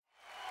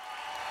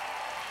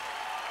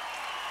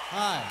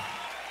Hi.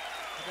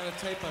 I got a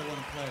tape I want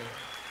to play.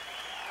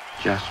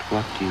 Just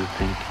what do you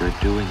think you're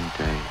doing,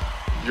 Dave?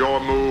 Your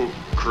move,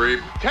 creep.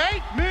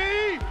 Take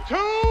me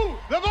to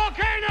the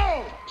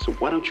volcano! So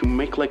why don't you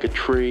make like a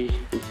tree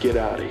and get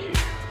out of here?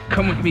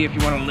 Come with me if you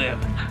want to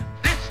live.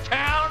 This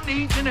town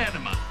needs an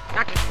enema.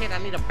 Dr. Kid,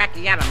 I need a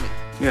backiotomy.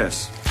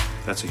 Yes,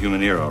 that's a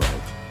human ear, all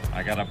right.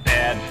 I got a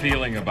bad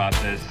feeling about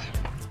this.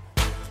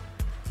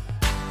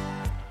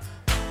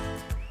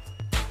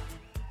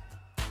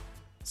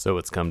 So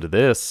it's come to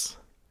this,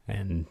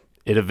 and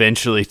it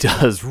eventually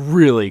does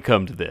really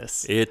come to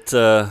this. It's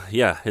about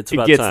gets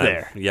time.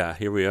 there. Yeah,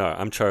 here we are.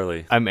 I'm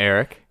Charlie. I'm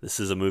Eric. This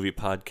is a movie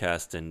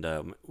podcast,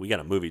 and we got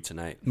a movie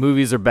tonight.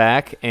 Movies are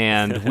back,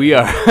 and we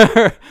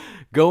are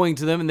going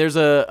to them. And there's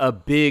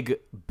a big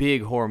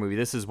horror movie.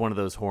 This is one of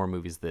those horror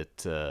movies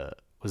that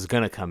was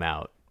going to come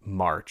out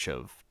March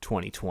of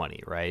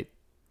 2020, right?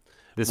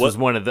 This was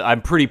one of the,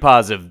 I'm pretty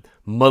positive,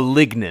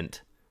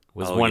 Malignant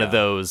was one of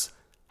those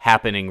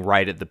happening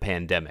right at the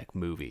pandemic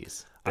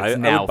movies. That's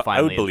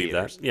I would believe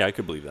theaters. that. Yeah, I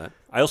could believe that.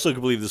 I also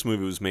could believe this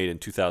movie was made in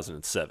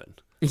 2007.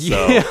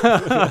 So.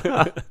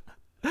 Yeah.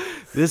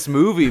 This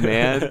movie,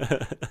 man.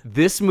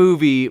 This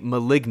movie,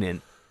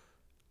 Malignant,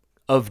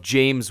 of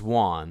James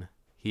Wan.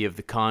 He of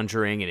The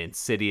Conjuring and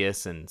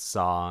Insidious and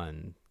Saw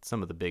and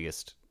some of the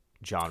biggest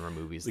genre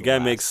movies. The guy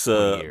makes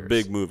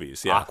big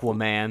movies. Yeah.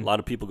 Aquaman. A lot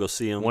of people go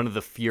see him. One of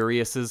the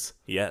Furiouses.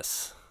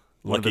 Yes.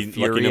 Lucky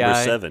number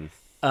 7.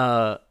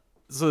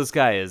 So this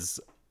guy is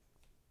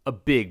a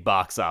big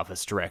box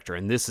office director,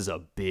 and this is a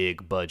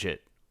big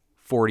budget,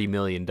 $40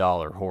 million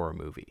horror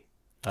movie,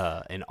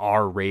 an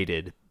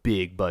R-rated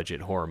big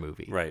budget horror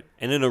movie. Right,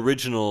 and an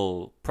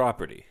original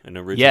property, an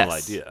original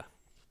idea.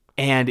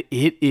 And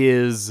it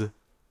is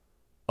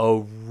a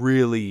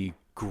really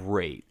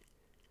great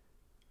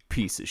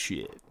piece of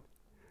shit.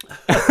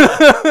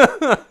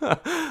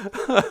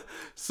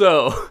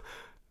 So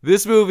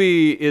this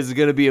movie is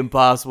going to be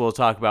impossible to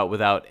talk about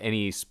without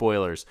any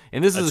spoilers.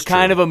 And this is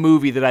kind of a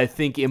movie that I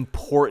think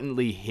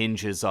importantly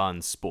hinges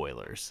on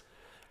spoilers.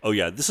 Oh,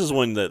 yeah. This is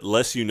one that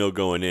less you know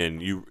going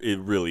in, it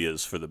really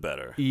is for the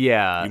better.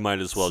 Yeah. You might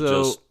as well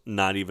just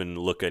not even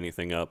look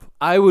anything up.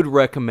 I would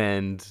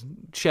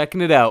recommend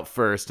checking it out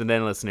first and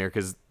then listen here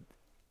because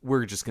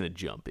we're just going to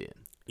jump in.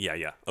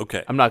 Yeah.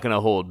 Okay. I'm not going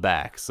to hold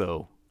back,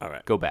 so all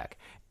right, go back.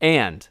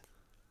 And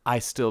I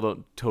still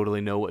don't totally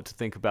know what to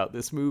think about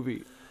this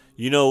movie.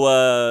 It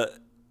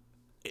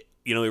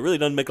really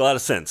doesn't make a lot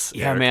of sense.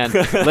 Yeah, Eric. man.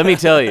 Let me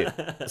tell you.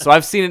 So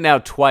I've seen it now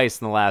twice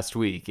in the last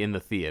week in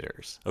the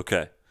theaters.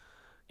 Okay.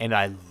 And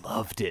I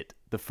loved it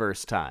the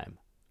first time.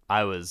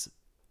 I was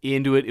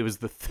into it. It was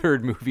the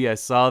third movie I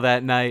saw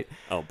that night.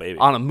 Oh, baby.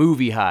 On a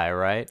movie high,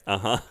 right?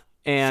 Uh-huh.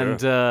 And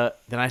sure.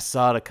 Then I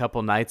saw it a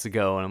couple nights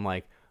ago, and I'm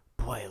like,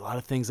 boy, a lot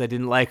of things I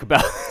didn't like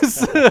about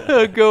this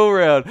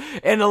go-around.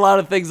 And a lot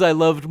of things I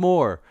loved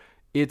more.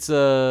 It's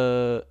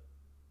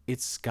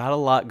got a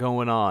lot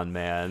going on,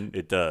 man.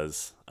 It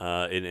does.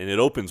 And it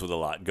opens with a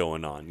lot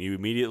going on. You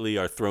immediately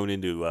are thrown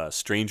into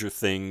Stranger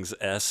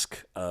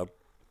Things-esque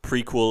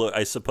prequel,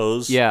 I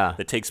suppose. Yeah.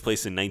 That takes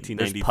place in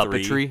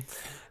 1993. There's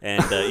puppetry.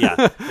 And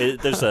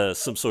there's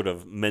some sort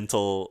of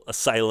mental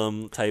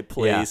asylum type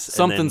place. Yeah.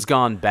 Something's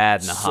gone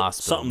bad in a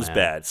hospital. Something's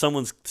bad.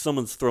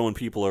 Someone's throwing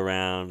people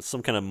around.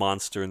 Some kind of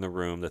monster in the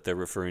room that they're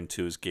referring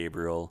to as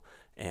Gabriel.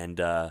 And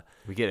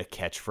we get a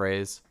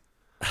catchphrase.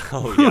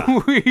 Oh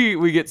yeah,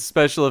 we get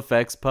special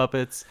effects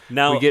puppets.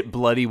 Now we get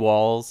bloody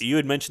walls. You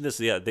had mentioned this.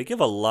 Yeah, they give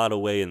a lot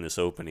away in this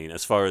opening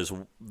as far as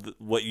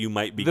what you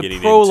might be getting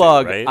into. The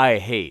prologue right? I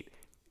hate.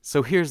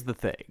 So here's the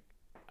thing: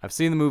 I've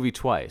seen the movie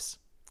twice.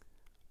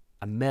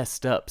 I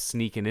messed up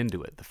sneaking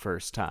into it the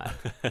first time.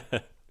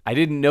 I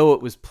didn't know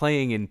it was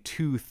playing in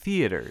 2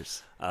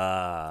 theaters.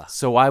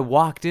 So I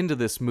walked into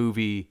this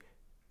movie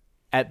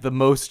at the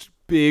most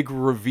big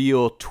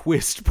reveal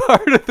twist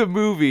part of the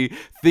movie,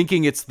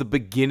 thinking it's the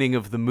beginning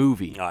of the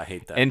movie. Oh, I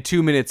hate that. And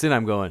 2 minutes in,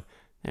 I'm going,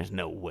 there's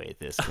no way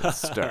this could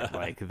start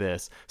like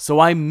this.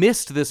 So I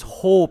missed this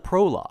whole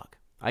prologue.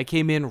 I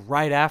came in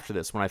right after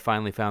this when I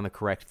finally found the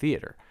correct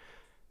theater.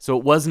 So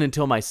it wasn't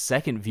until my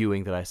second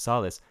viewing that I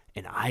saw this,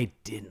 and I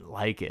didn't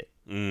like it.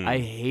 I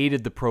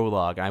hated the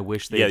prologue. I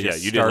wish they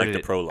just you started didn't like the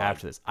it prologue.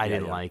 after this. I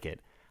didn't like it.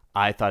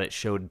 I thought it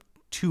showed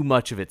too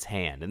much of its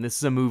hand. And this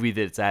is a movie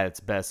that's at its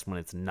best when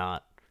it's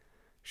not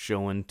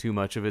showing too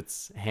much of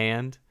its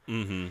hand,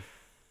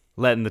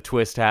 letting the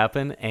twist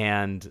happen,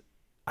 and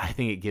I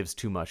think it gives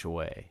too much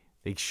away.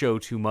 They show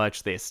too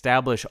much. They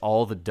establish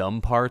all the dumb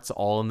parts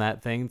all in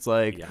that thing. It's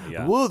like,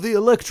 well, the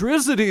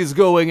electricity's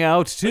going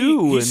out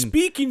too. He's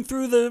speaking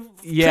through the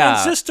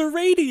transistor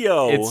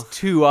radio. It's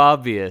too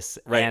obvious.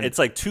 Right. And it's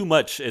like too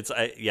much.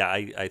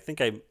 I think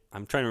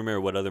I'm trying to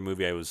remember what other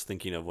movie I was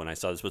thinking of when I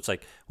saw this, but it's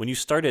like when you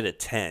started at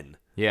 10.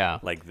 Yeah,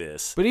 like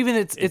this. But even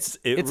it's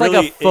really, like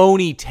a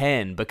phony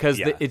 10 because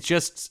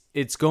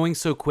it's going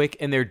so quick,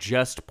 and they're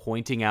just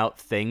pointing out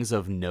things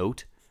of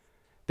note.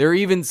 They're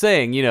even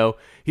saying,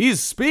 he's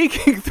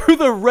speaking through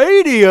the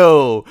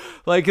radio.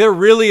 Like they're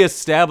really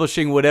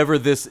establishing whatever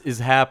this is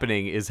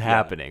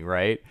happening,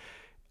 right?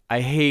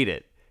 I hate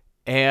it.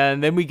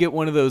 And then we get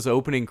one of those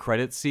opening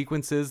credits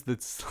sequences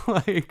that's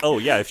like... Oh,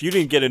 yeah. If you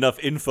didn't get enough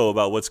info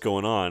about what's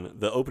going on,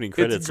 the opening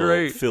credits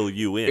will fill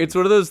you in. It's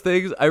one of those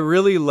things I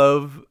really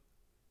love.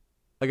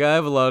 Like, I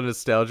have a lot of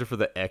nostalgia for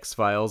the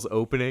X-Files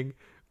opening,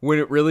 when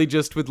it really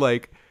just would,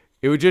 like...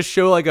 It would just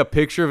show, like, a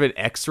picture of an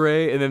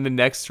X-ray, and then the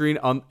next screen,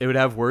 it would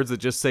have words that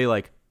just say,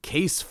 like,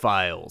 case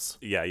files.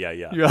 Yeah.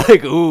 You're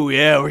like, ooh,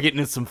 yeah, we're getting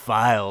into some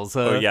files,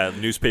 huh? Oh, yeah,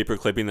 newspaper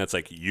clipping that's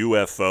like,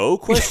 UFO,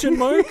 question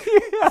mark?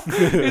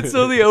 And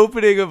so the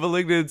opening of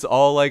Malignant's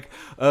all like,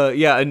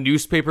 a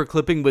newspaper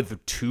clipping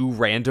with 2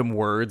 random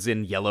words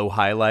in yellow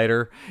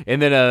highlighter,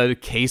 and then a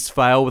case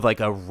file with like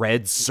a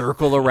red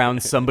circle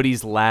around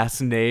somebody's last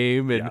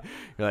name, and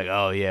you're like,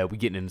 oh yeah, we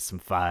getting into some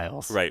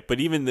files. Right, but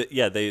even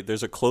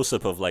there's a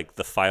close-up of like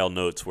the file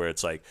notes where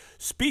it's like,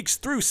 speaks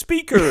through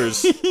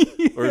speakers,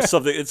 or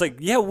something. It's like,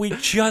 yeah, we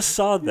just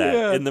saw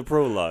that in the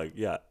prologue,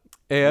 we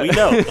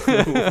know.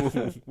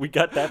 We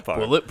got that part.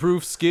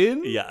 Bulletproof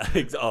skin?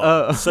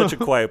 Yeah. Such a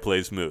Quiet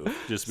Place move.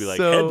 Just be like,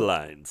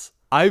 headlines.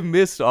 I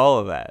missed all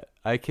of that.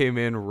 I came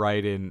in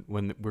right in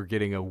when we're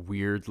getting a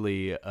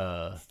weirdly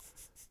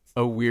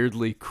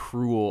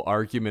cruel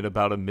argument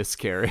about a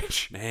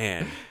miscarriage.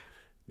 Man.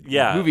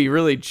 Yeah. The movie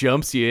really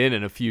jumps you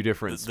in a few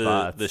different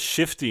spots. The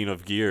shifting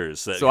of gears.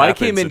 So I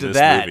came into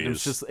that, and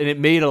it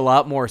made a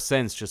lot more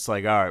sense. Just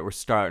like, all right, we're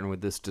starting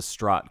with this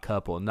distraught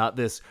couple, not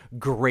this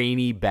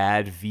grainy,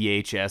 bad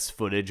VHS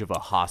footage of a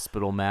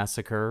hospital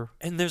massacre.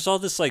 And there's all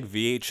this like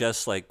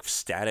VHS like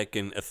static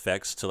and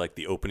effects to like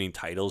the opening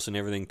titles and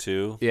everything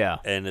too. Yeah.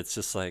 And it's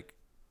just like,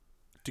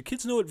 do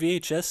kids know what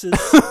VHS is?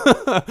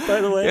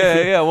 By the way,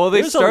 yeah. Well,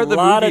 they start the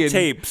movie. There's a lot of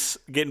tapes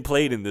getting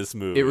played in this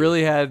movie. It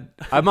really had.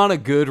 I'm on a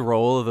good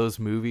roll of those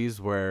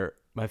movies where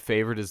my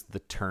favorite is The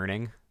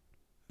Turning,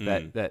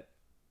 that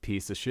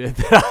piece of shit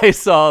that I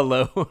saw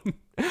alone,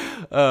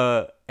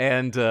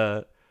 and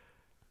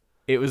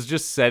it was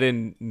just set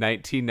in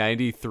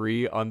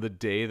 1993 on the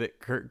day that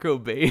Kurt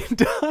Cobain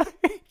died.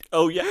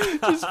 Oh yeah,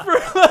 just for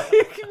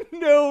like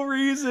no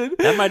reason.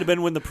 That might have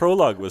been when the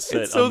prologue was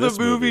set. And so the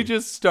movie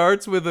just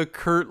starts with a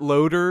Kurt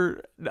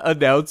Loder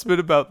announcement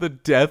about the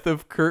death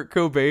of Kurt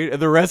Cobain, and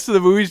the rest of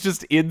the movie's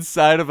just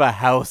inside of a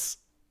house.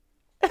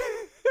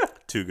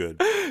 Too good.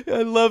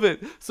 I love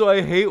it. So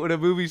I hate when a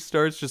movie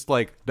starts just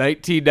like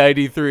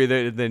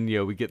 1993, and then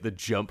we get the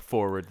jump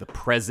forward, the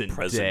present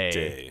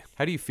day.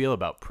 How do you feel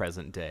about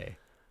present day?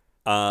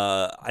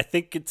 I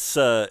think it's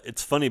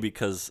funny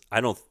because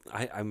I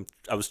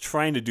was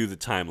trying to do the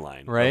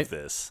timeline of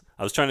this.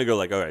 I was trying to go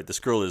like, all right, this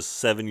girl is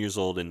 7 years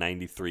old in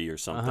 93 or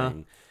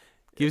something.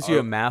 Gives you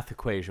a math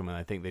equation when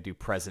I think they do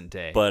present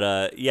day.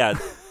 But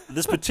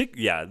this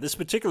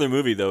particular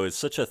movie though is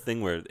such a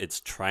thing where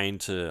it's trying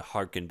to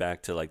harken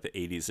back to like the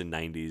 80s and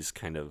 90s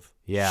kind of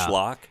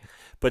schlock.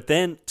 But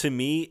then to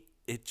me,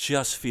 it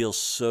just feels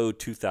so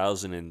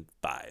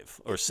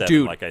 2005 or 7,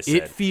 Dude, like I said.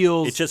 It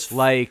feels just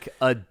like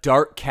a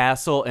Dark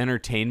Castle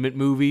entertainment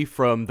movie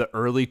from the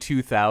early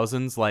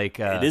 2000s. Like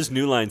it is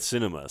New Line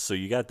Cinema, so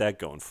you got that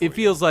going for you. It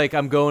feels like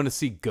I'm going to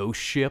see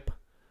Ghost Ship.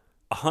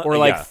 Or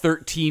like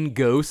 13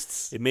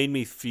 Ghosts. It made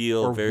me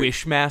feel or very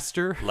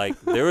Wishmaster. Like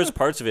there was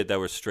parts of it that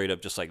were straight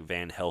up just like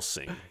Van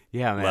Helsing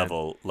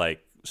level,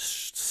 like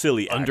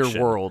silly action.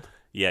 Underworld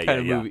kind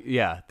of movie.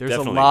 Yeah, there's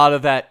definitely. A lot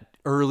of that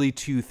early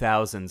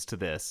 2000s to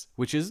this,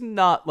 which is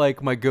not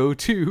like my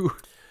go-to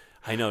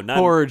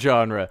horror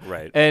genre.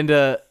 Right. And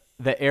the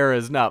era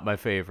is not my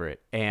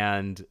favorite.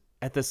 And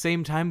at the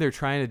same time, they're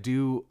trying to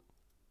do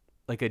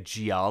like a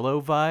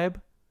Giallo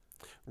vibe.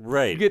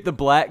 Right. You get the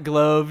black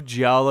glove,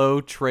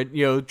 Giallo,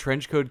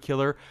 trench coat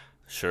killer.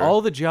 Sure.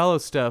 All the Giallo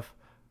stuff,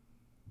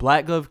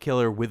 black glove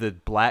killer with a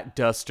black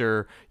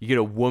duster. You get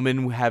a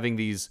woman having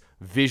these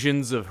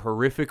visions of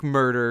horrific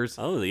murders.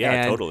 Oh, yeah,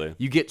 and totally.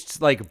 You get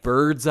like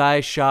bird's eye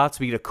shots.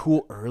 We get a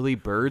cool early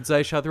bird's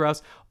eye shot through the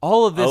house.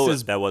 All of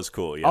this that was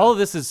cool, yeah. All of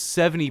this is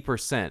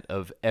 70%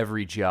 of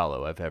every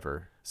Giallo I've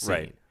ever seen.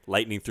 Right.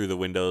 Lightning through the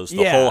windows.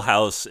 The whole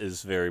house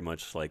is very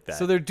much like that.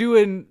 So they're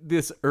doing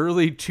this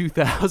early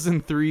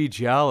 2003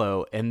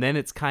 Giallo, and then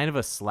it's kind of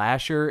a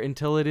slasher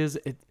until it's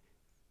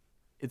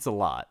a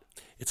lot.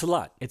 It's a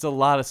lot. It's a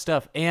lot of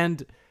stuff.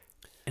 And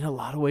in a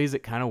lot of ways,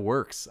 it kind of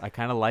works. I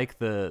kind of like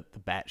the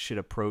batshit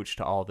approach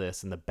to all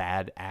this, and the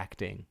bad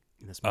acting.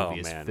 This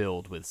movie is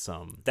filled with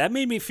some. That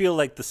made me feel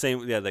like the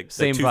same, like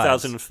same the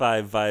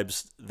 2005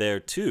 vibes there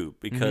too,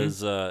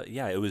 because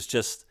it was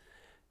just.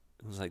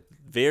 It was like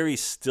very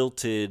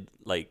stilted,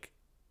 like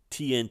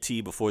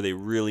TNT before they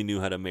really knew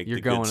how to make the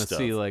good stuff. You're going to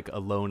see like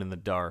Alone in the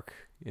Dark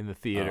in the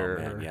theater.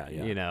 Oh, man.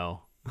 Yeah. You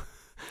know,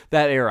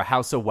 that era,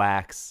 House of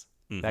Wax,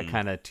 that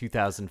kind of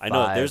 2005 I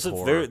know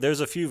horror. there's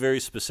a few very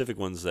specific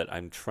ones that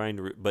I'm trying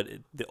to, but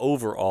the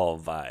overall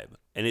vibe,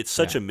 and it's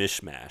such a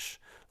mishmash.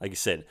 Like you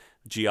said,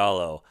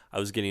 Giallo, I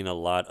was getting a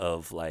lot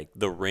of like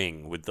The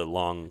Ring with the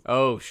long,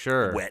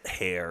 wet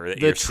hair. That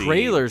the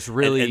trailers seeing.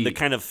 really, and the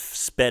kind of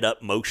sped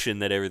up motion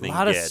that everything gets. A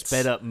lot of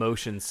sped up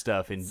motion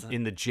stuff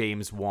in the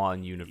James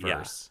Wan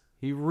universe.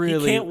 He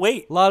really can't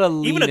wait. A lot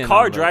of even a leaning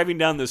car on driving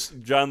down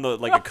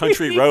like a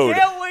country road.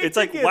 It's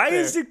like, why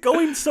is it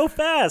going so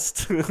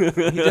fast? He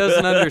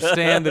doesn't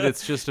understand that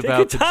it's just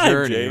about the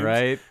journey, James.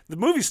 right? The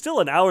movie's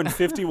still an hour and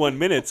 51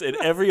 minutes, and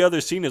every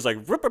other scene is like.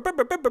 We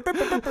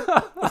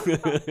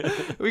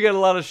got a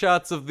lot of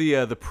shots of the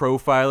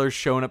profilers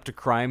showing up to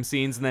crime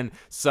scenes, and then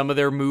some of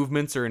their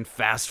movements are in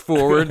fast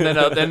forward, and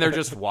then they're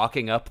just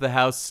walking up the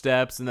house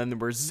steps, and then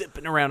we're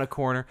zipping around a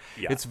corner.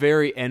 Yeah. It's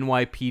very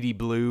NYPD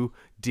Blue.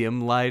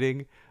 Dim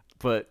lighting,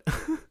 but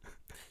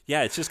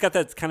yeah, it's just got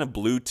that kind of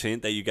blue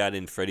tint that you got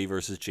in Freddy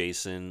vs.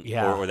 Jason,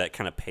 or that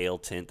kind of pale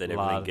tint that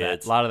everyone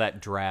gets. A lot of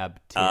that drab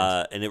tint.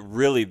 And it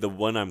really, the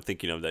one I'm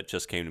thinking of that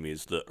just came to me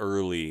is the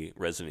early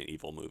Resident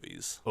Evil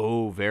movies.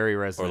 Oh, very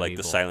Resident Evil. Or like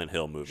the Silent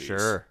Hill movies.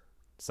 Sure.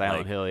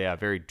 Silent Hill, yeah,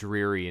 very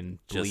dreary and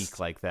bleak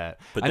like that.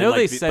 But I know like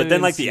they said, but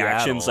then like the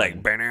action's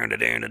like,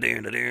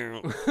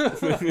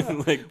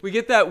 like we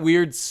get that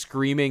weird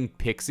screaming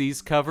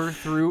Pixies cover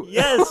through,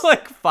 yes,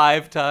 like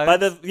 5 times.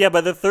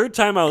 By the third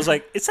time, I was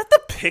like, is that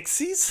the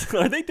Pixies?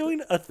 Are they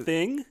doing a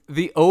thing?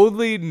 The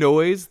only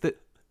noise that,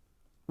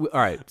 all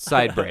right,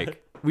 side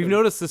break. We've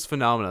noticed this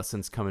phenomena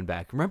since coming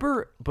back.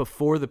 Remember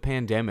before the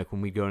pandemic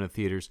when we go into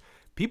theaters,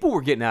 people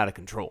were getting out of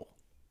control.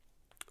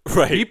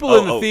 Right. People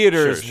in the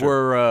theaters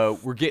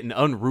were getting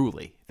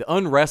unruly. The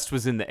unrest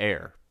was in the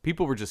air.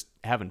 People were just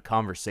having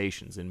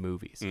conversations in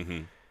movies.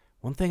 Mm-hmm.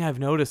 One thing I've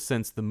noticed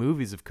since the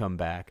movies have come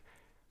back,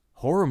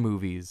 horror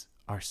movies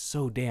are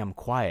so damn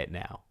quiet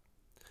now.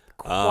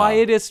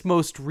 Quietest,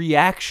 most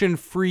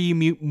reaction-free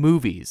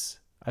movies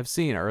I've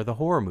seen are the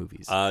horror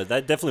movies. That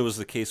definitely was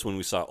the case when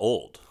we saw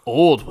Old.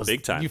 Old was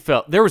big time. You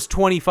felt there was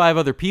 25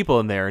 other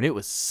people in there, and it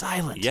was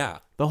silent. Yeah.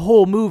 The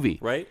whole movie.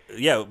 Right?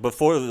 Yeah,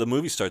 before the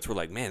movie starts, we're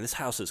like, man, this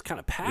house is kind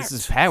of packed. This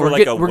is packed. We're going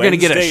to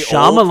get a Wednesday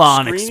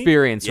Shyamalan Old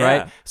experience, screening?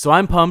 right? So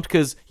I'm pumped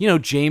because,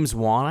 James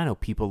Wan, I know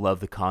people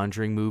love the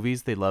Conjuring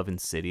movies. They love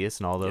Insidious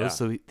and all those. Yeah.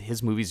 So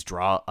his movies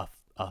draw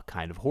a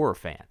kind of horror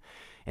fan.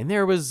 And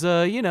there was,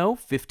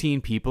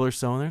 15 people or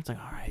so in there. It's like,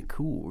 all right,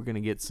 cool. We're going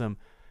to get some.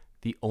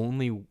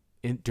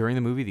 During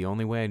the movie, the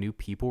only way I knew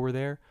people were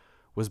there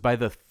was by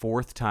the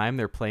 4th time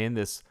they're playing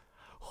this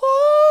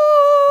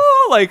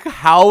like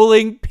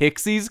howling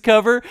Pixies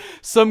cover.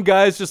 Some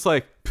guy's just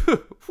like,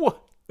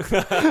 what?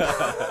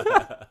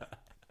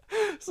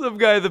 Some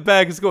guy in the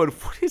back is going,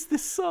 what is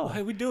this song?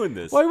 Why are we doing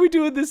this? Why are we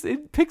doing this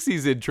in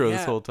Pixies intro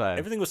this whole time?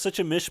 Everything was such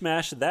a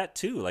mishmash of that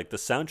too. Like the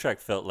soundtrack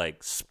felt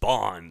like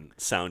Spawn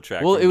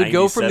soundtrack. Well, from it would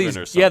go from these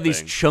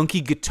something. chunky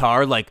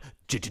guitar like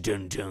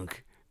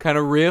dunk kind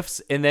of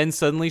riffs, and then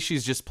suddenly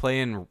she's just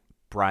playing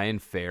Brian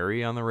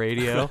Ferry on the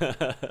radio.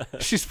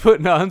 She's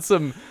putting on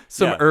some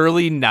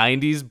early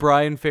 90s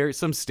Brian Ferry.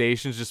 Some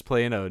stations just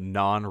playing a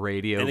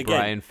non-radio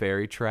Brian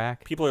Ferry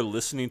track. People are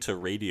listening to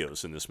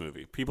radios in this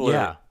movie. People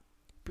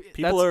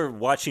are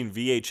watching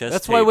VHS.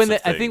 That's why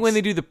I think when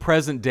they do the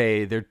present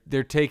day,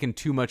 they're taking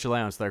too much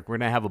allowance. Like, we're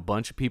gonna have a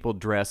bunch of people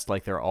dressed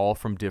like they're all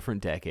from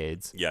different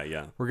decades.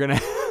 Yeah. We're gonna.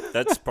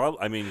 That's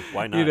probably. I mean,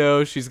 why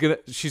not? She's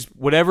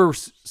whatever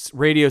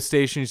radio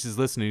station she's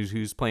listening to,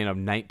 who's playing a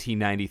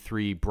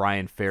 1993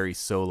 Brian Ferry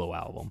solo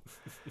album.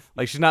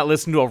 Like, she's not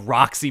listening to a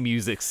Roxy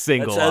Music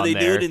single. That's how they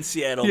do it in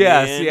Seattle.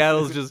 Yeah, man.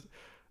 Seattle's just.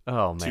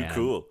 Oh man, too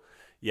cool.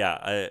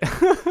 Yeah,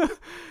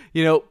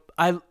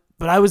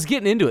 But I was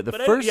getting into it.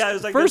 First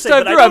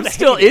time through, I'm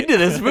still into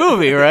this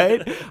movie,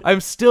 right? I'm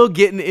still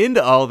getting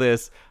into all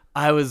this.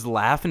 I was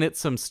laughing at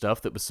some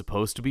stuff that was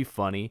supposed to be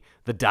funny.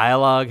 The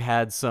dialogue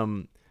had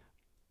some.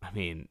 I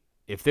mean,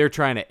 if they're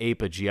trying to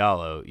ape a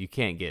Giallo, you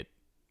can't get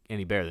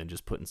any better than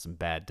just putting some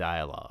bad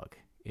dialogue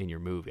in your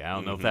movie. I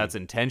don't know if that's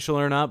intentional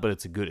or not, but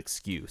it's a good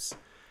excuse.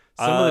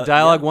 Some of the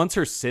dialogue, once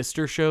her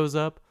sister shows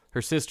up,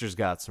 her sister's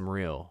got some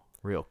real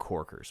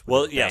corkers.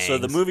 Well, yeah, so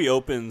the movie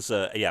opens,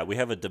 we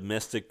have a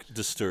domestic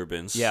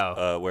disturbance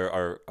where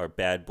our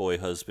bad boy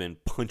husband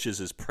punches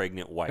his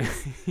pregnant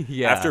wife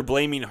after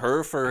blaming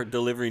her for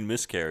delivering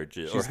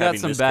miscarriages. She's got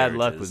some bad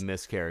luck with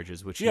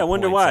miscarriages, which I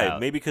wonder why. Out.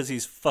 Maybe because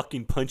he's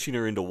fucking punching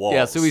her into walls.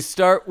 Yeah, so we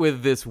start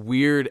with this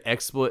weird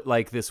exploit,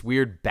 like this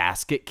weird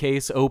basket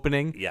case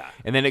opening. Yeah.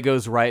 And then it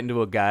goes right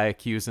into a guy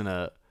accusing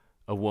a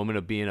woman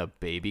of being a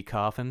baby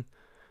coffin.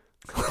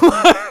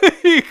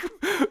 Like,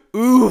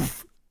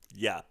 oof.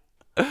 Yeah.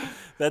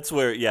 That's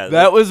where,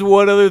 That was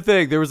one other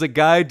thing. There was a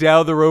guy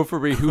down the road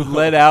from me who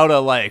let out a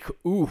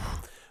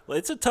oof. Well,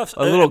 it's a tough,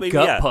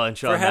 gut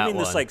punch on for having that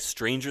this one. like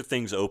Stranger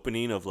Things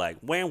opening of like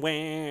wow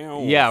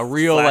wow. Yeah,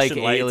 real like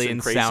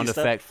alien sound stuff.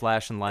 effect,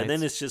 flashing lights. And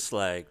then it's just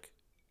like,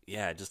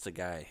 just a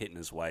guy hitting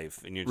his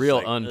wife, and you're just real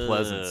like,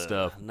 unpleasant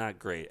stuff. Not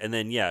great. And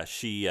then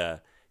she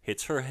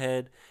hits her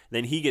head.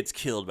 Then he gets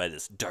killed by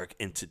this dark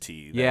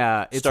entity.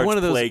 That it's starts one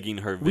of those plaguing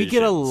her visions. We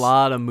get a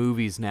lot of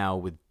movies now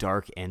with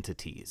dark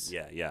entities.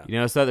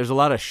 Yeah. So there's a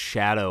lot of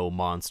shadow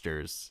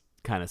monsters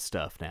kind of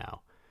stuff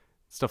now.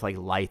 Stuff like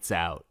Lights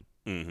Out,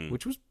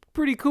 which was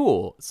pretty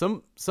cool.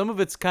 Some of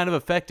it's kind of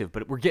effective,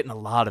 but we're getting a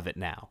lot of it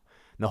now.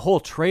 And the whole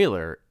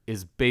trailer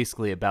is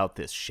basically about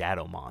this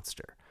shadow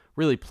monster.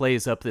 really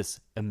plays up this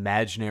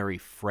imaginary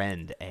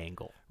friend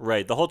angle.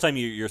 Right. The whole time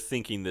you're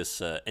thinking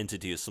this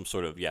entity is some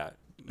sort of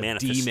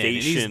manifestation. Demon.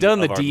 And he's done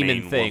the of our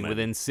demon main thing woman. with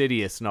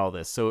Insidious and all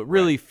this, so it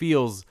really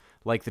feels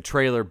like the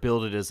trailer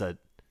billed it as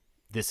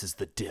this is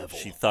the devil.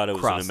 She thought it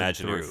was an crossing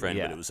imaginary through. friend,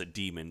 Yeah. but it was a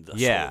demon the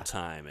Yeah. whole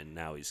time, and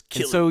now he's And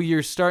killing. so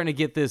you're starting to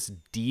get this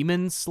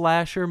demon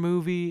slasher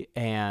movie,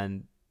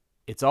 and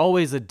it's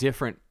always a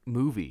different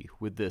movie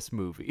with this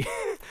movie.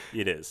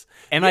 It is.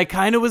 And I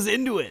kind of was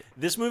into it.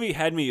 This movie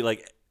had me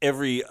like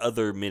every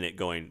other minute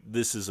going,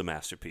 this is a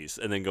masterpiece,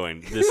 and then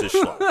going, this is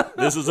schlock.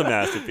 This is a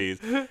masterpiece.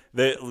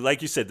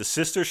 Like you said, the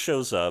sister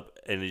shows up,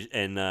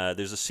 and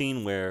there's a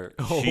scene where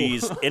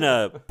she's in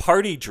a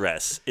party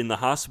dress in the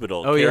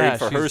hospital caring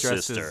for her she's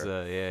dressed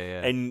sister.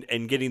 as,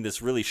 And getting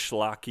this really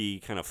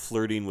schlocky kind of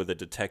flirting with a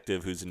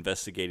detective who's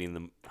investigating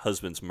the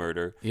husband's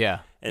murder. Yeah.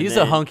 And He's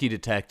then- a hunky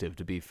detective,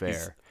 to be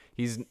fair.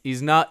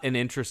 He's not an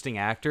interesting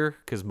actor,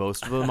 because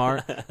most of them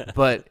aren't,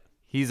 but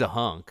he's a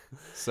hunk.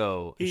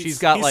 So He's she's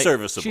got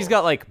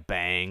serviceable.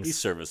 bangs. He's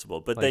serviceable.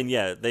 But then,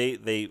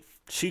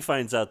 she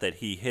finds out that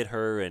he hit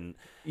her, and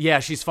Yeah,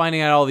 she's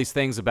finding out all these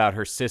things about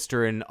her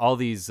sister and all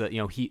these,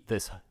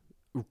 this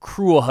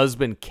cruel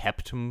husband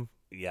kept him.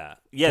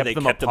 they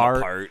them kept apart.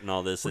 them apart and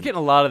all this. We're and getting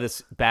a lot of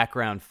this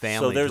background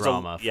family there's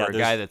drama for a there's-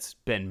 guy that's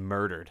been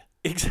murdered.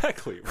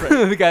 Exactly. Right.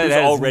 The guy Who's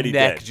that has already his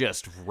neck dead.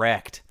 just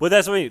wrecked. Well,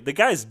 that's what I mean. The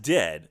guy's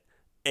dead,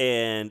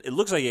 and it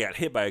looks like he got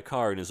hit by a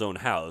car in his own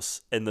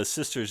house. And the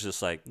sister's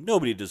just like,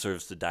 nobody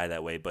deserves to die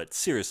that way, but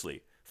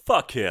seriously,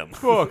 fuck him.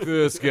 Fuck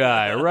this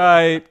guy,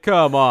 right?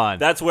 Come on.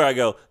 That's where I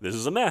go, this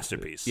is a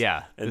masterpiece.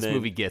 Yeah, And this then-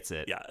 movie gets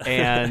it. Yeah.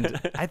 And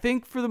I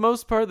think for the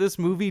most part, this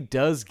movie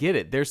does get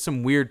it. There's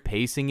some weird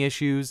pacing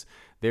issues.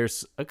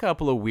 There's a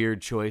couple of weird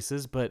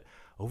choices, but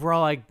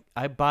overall,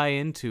 I buy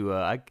into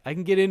I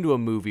can get into a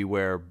movie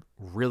where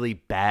really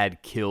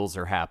bad kills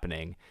are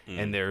happening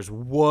and there's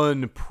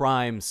one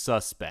prime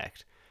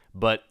suspect,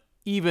 but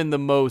even the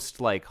most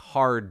like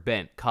hard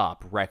bent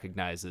cop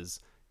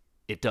recognizes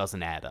it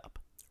doesn't add up.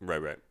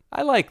 Right.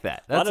 I like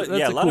that. That's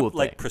a lot cool of thing.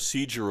 like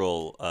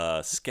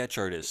procedural sketch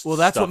artists. Well,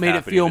 that's stuff what made it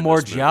happening feel in more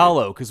this movie.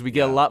 giallo, because we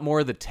get a lot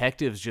more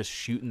detectives just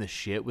shooting the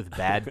shit with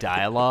bad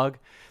dialogue.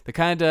 The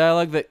kind of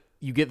dialogue that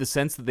you get the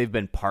sense that they've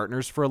been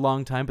partners for a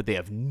long time, but they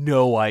have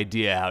no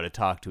idea how to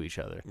talk to each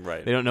other.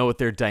 Right. They don't know what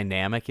their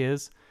dynamic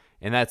is.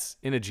 And that's,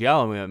 in a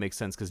giallo movie, that makes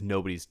sense because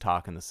nobody's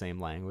talking the same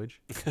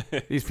language.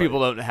 These people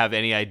don't have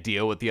any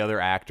idea what the other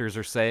actors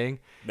are saying.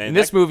 Man, in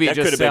this movie, it that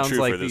could just have been sounds true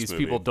like for this these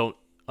movie. people don't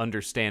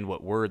understand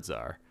what words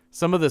are.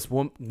 Some of this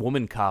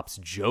woman cop's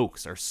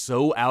jokes are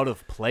so out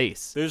of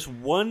place. There's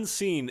one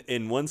scene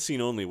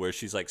only where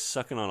she's like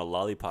sucking on a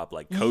lollipop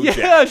like Kojak.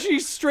 Yeah,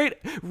 she's straight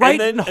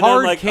right in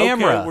hard like,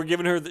 camera. Okay, we're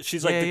giving her.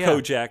 She's like the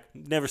Kojak.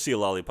 Never see a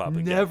lollipop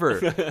again. Never.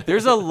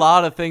 There's a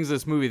lot of things in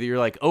this movie that you're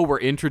like, oh, we're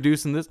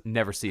introducing this.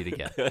 Never see it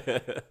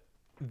again.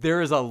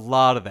 There is a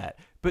lot of that.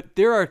 But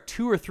there are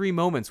 2 or 3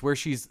 moments where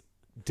she's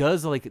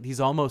does like these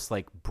almost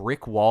like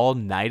brick wall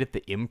night at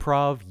the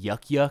improv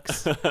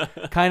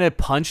yucks kind of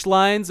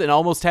punchlines and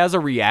almost has a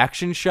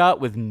reaction shot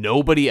with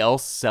nobody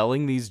else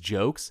selling these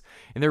jokes,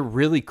 and they're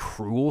really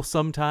cruel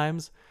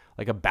sometimes,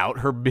 like about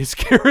her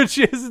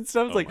miscarriages and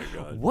stuff. It's like,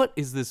 what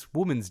is this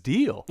woman's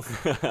deal?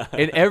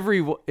 And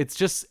it's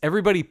just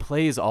everybody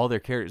plays all their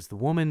characters. The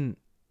woman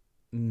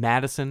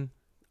Madison,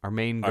 our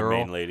main girl, our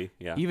main lady,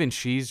 yeah, even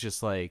she's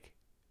just like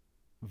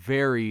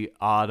very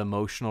odd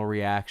emotional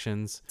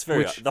reactions. It's very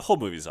which, odd. The whole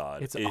movie's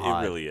odd. It's it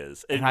odd. really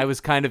is. And I was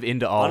kind of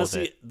into all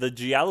honestly, of it. the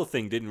giallo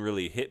thing didn't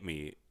really hit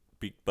me,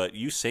 but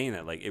you saying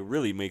that, like, it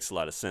really makes a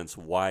lot of sense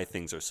why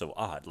things are so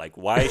odd. Like,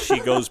 why she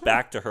goes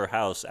back to her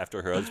house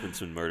after her husband's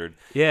been murdered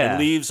and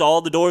leaves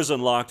all the doors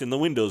unlocked and the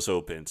windows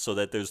open so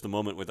that there's the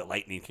moment where the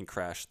lightning can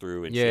crash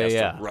through and she has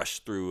to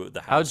rush through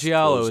the house. How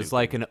giallo closing is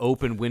like an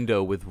open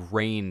window with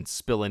rain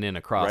spilling in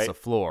across the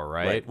floor,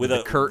 right? With the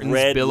a curtains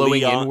red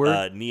billowing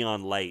inward.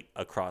 neon light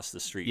across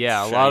the street.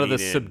 Yeah, a lot of the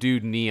shining in.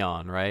 subdued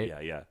neon, right?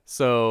 Yeah.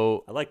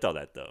 So I liked all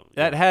that, though.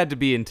 That had to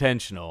be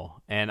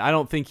intentional. And I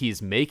don't think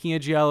he's making a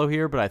giallo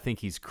here, but I think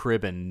he's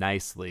cribbing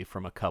nicely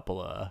from a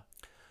couple of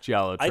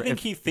giallo. I think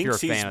he if thinks you're a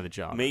he's fan of the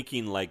genre.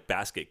 making like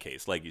basket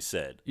case, like you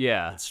said.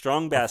 Yeah,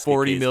 strong basket.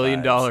 $40 case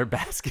million vibes.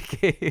 basket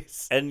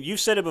case. And you've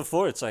said it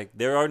before. It's like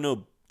there are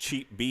no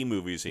cheap B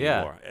movies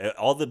anymore.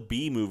 All the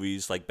B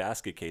movies like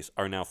Basket Case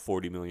are now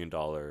 $40 million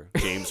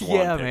James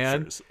Wan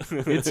pictures.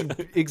 Man. It's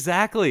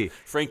exactly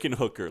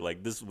Frankenhooker.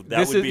 Like this would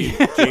be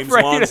James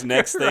Wan's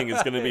next thing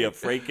is going to be a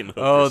Frankenhooker.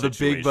 Oh, the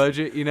situation. big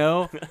budget, you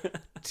know.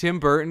 Tim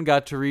Burton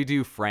got to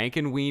redo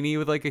Frankenweenie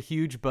with like a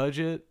huge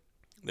budget.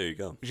 There you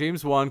go.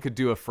 James Wan could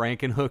do a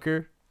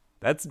Frankenhooker.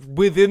 That's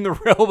within the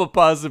realm of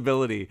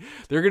possibility.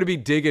 They're going to be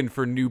digging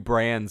for new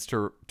brands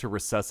to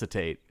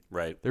resuscitate.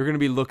 Right. They're going to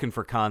be looking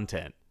for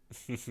content.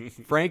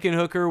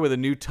 Frankenhooker with a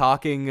new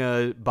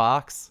talking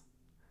box.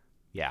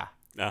 Yeah.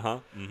 Uh-huh.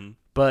 Mm-hmm.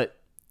 But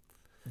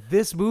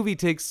this movie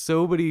takes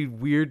so many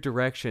weird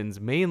directions,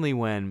 mainly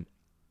when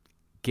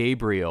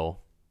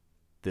Gabriel,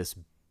 this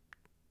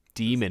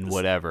demon, this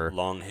whatever,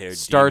 long-haired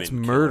starts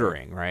demon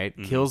murdering, killer. right?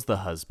 Mm-hmm. Kills the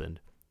husband.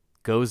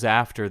 goes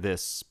after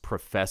this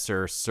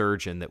professor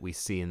surgeon that we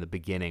see in the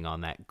beginning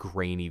on that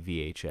grainy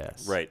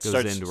VHS. Right.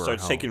 Goes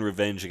Starts taking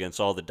revenge against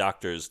all the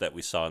doctors that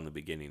we saw in the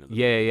beginning of the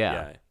movie. movie.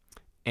 Yeah.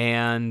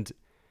 And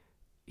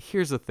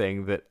here's the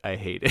thing that I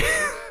hated.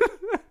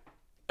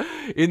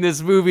 In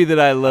this movie that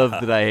I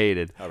loved that I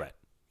hated. All right.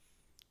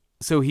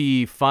 So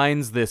he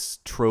finds this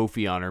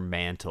trophy on her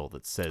mantle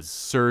that says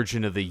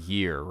Surgeon of the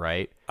Year,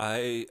 right?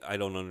 I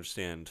don't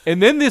understand.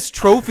 And then this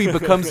trophy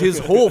becomes his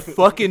whole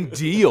fucking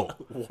deal.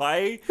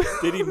 Why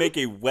did he make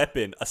a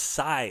weapon, a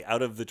sai,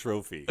 out of the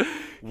trophy?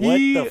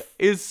 He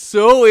is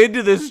so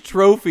into this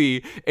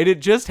trophy, and it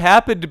just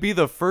happened to be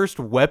the first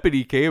weapon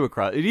he came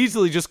across. It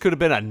easily just could have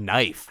been a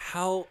knife.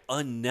 How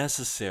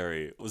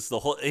unnecessary was the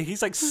whole...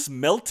 He's like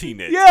smelting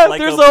it. Yeah,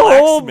 like there's a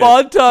whole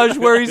montage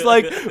where he's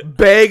like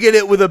banging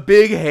it with a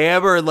big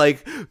hammer and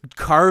like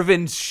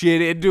carving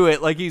shit into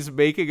it like he's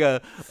making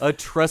a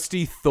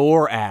trusty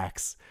Thor axe.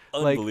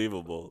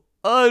 Unbelievable.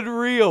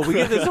 Unreal. We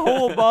get this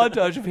whole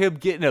montage of him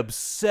getting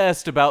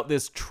obsessed about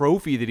this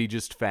trophy that he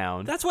just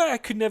found. That's why I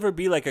could never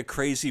be like a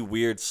crazy,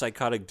 weird,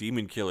 psychotic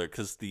demon killer,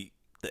 because the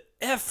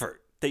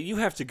effort that you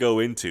have to go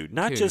into,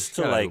 not just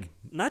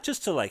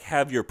to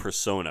have your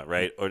persona,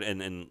 right, or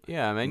and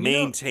yeah, man,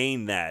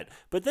 maintain that,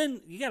 but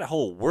then you got a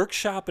whole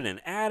workshop in an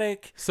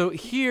attic. So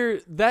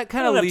here, that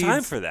kind of leads. I don't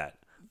have time for that.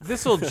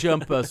 This will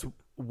jump us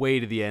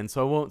way to the end,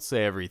 so I won't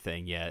say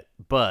everything yet,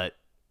 but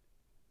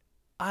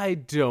I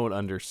don't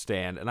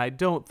understand, and I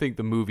don't think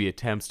the movie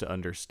attempts to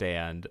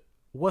understand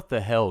what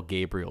the hell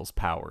Gabriel's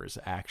powers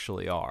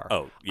actually are.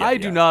 Oh, yeah. I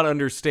do not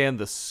understand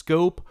the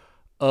scope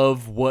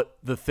of what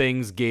the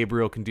things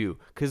Gabriel can do,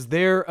 because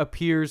there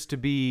appears to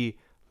be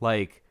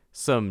like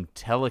some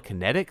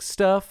telekinetic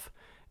stuff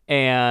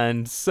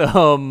and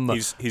some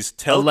he's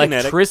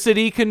telekinetic.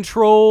 Electricity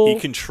control. He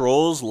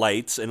controls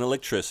lights and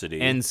electricity.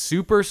 And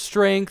super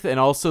strength, and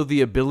also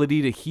the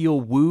ability to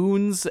heal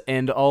wounds,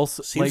 and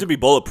also... Seems to be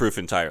bulletproof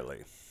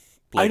entirely.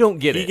 I don't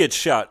get it. He gets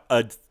shot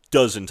a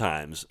dozen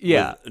times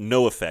with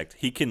no effect.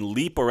 He can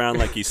leap around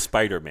like he's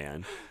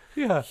Spider-Man.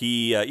 Yeah.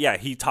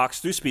 He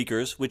talks through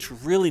speakers, which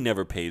really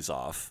never pays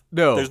off.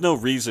 No. There's no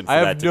reason for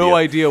I that have to no be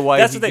idea why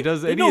That's he the thing.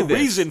 does There's any no of this.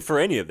 reason for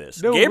any of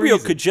this. No Gabriel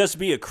reason. could just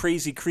be a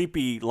crazy,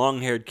 creepy,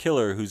 long-haired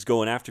killer who's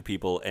going after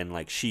people, and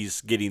like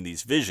she's getting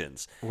these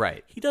visions.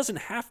 Right. He doesn't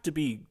have to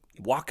be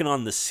walking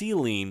on the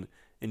ceiling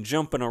and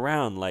jumping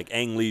around like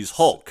Ang Lee's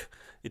Hulk.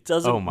 It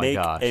doesn't make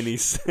any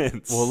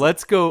sense. Well,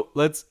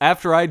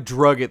 after I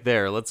drug it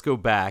there, let's go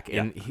back.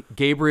 And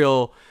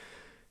Gabriel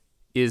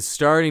is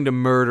starting to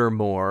murder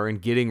more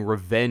and getting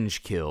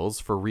revenge kills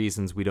for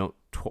reasons we don't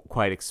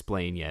quite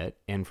explain yet.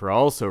 And for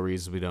also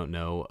reasons we don't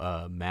know,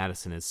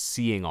 Madison is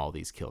seeing all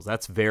these kills.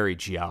 That's very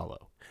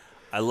Giallo.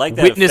 I like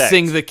that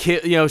witnessing effect.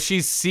 the kill.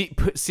 She's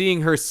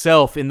seeing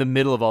herself in the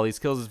middle of all these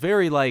kills. It's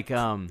very like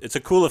it's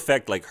a cool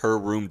effect, like her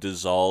room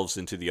dissolves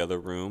into the other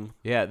room.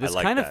 Yeah, this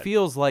kind of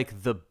feels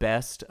like the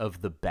best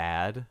of the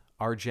bad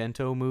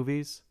Argento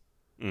movies.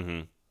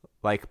 Mm-hmm.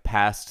 Like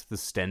past the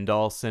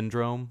Stendhal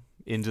syndrome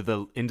into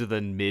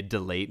the mid to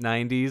late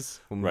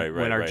 90s when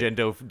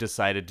Argento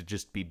decided to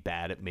just be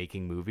bad at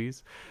making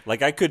movies.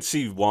 Like I could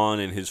see Juan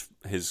and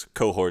his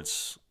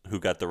cohorts who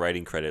got the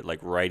writing credit, like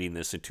writing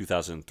this in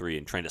 2003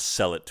 and trying to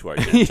sell it to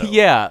Argento.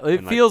 Yeah,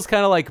 it feels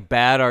kind of like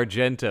bad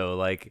Argento,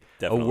 like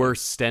Definitely. a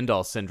worse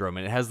Stendhal syndrome,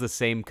 and it has the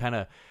same kind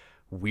of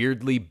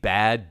weirdly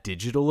bad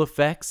digital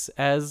effects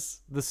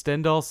as the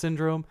Stendhal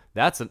syndrome.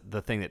 That's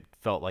the thing that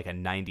felt like a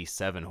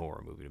 97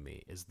 horror movie to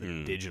me, is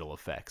the digital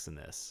effects in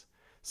this.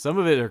 Some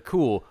of it are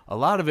cool. A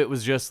lot of it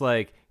was just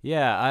like,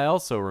 yeah, I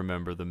also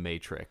remember The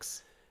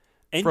Matrix.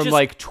 And from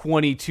like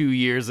 22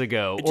 years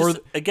ago. Or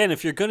again,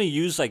 if you're going to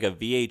use like a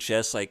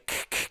VHS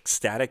like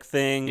static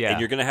thing, and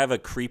you're going to have a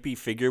creepy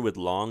figure with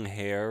long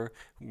hair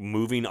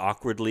moving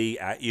awkwardly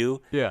at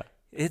you,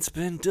 it's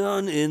been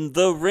done in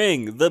The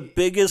Ring, the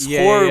biggest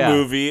horror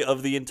movie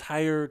of the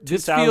entire 2000s.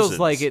 This feels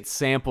like it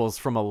samples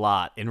from a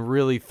lot and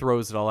really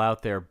throws it all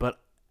out there, but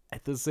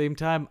at the same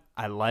time,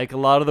 I like a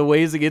lot of the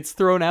ways it gets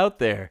thrown out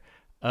there.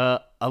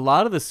 A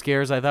lot of the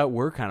scares I thought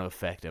were kind of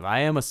effective. I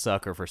am a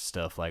sucker for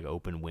stuff like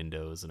open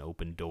windows and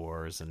open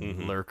doors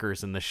and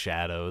lurkers in the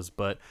shadows,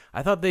 but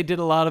I thought they did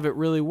a lot of it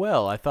really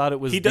well. I thought it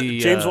was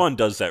James Wan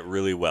does that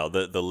really well.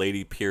 The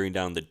lady peering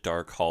down the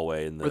dark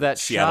hallway in the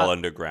Seattle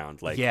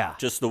Underground. Like,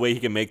 just the way he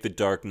can make the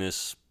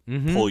darkness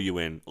pull you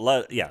in.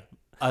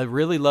 I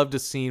really loved a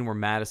scene where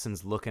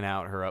Madison's looking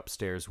out her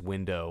upstairs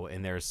window,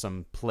 and there's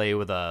some play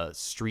with a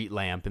street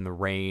lamp in the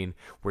rain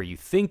where you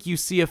think you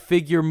see a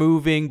figure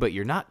moving, but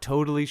you're not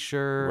totally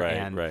sure.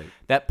 Right.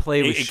 That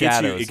play with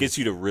shadows. It gets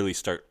you to really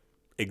start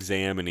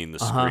examining the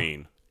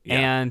screen.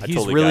 Yeah, and he's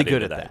totally really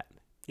good at that.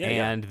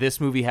 And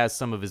this movie has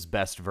some of his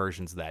best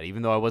versions of that.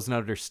 Even though I wasn't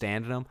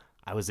understanding them,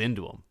 I was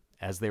into them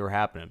as they were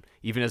happening.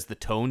 Even as the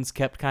tones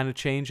kept kind of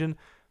changing,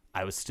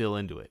 I was still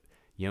into it.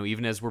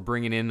 Even as we're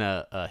bringing in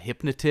a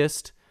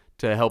hypnotist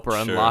to help her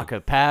unlock a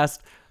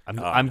past,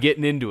 I'm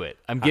getting into it.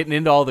 I'm getting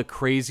into all the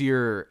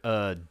crazier,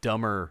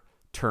 dumber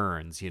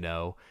turns,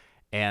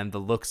 and the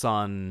looks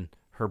on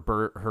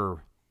her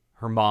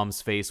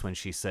mom's face when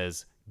she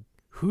says,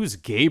 who's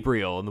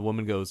Gabriel? And the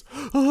woman goes,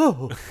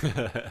 oh,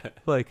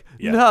 like,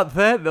 not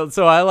that.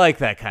 So I like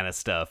that kind of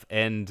stuff.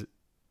 And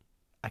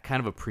I kind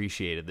of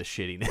appreciated the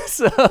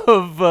shittiness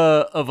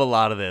of a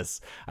lot of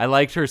this. I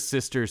liked her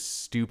sister's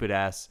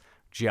stupid-ass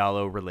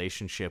giallo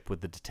relationship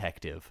with the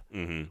detective,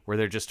 where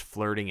they're just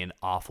flirting in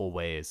awful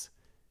ways.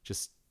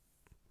 Just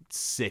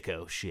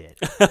sicko shit.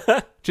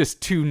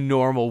 Just two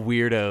normal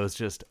weirdos,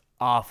 just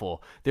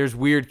awful. There's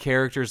weird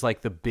characters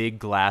like the big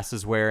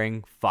glasses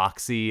wearing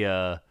Foxy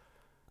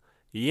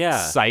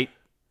sight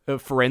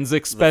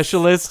forensic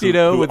specialist,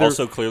 who with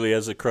also clearly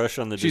has a crush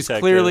on the she's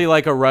detective. clearly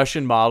like a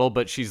Russian model,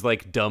 but she's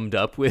like dumbed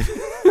up with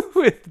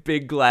with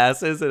big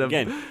glasses. And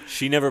again,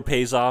 she never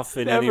pays off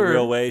in any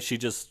real way. She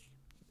just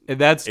and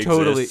that's exists.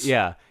 Totally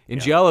in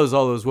giallos,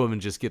 all those women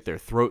just get their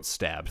throats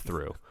stabbed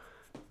through.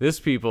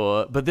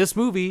 But this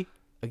movie,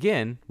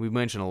 again, we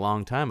mentioned a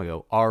long time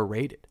ago,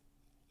 R-rated.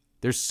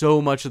 There's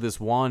so much of this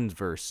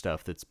Wandsverse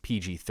stuff that's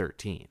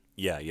PG-13.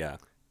 Yeah.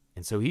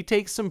 And so he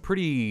takes some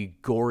pretty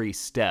gory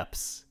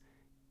steps,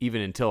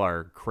 even until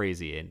our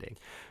crazy ending.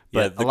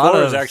 But the a lot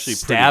gore of is actually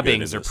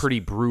stabbings are pretty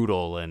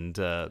brutal and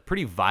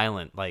pretty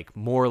violent, like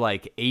more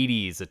like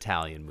 80s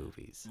Italian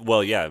movies.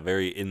 Well, yeah,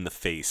 very in the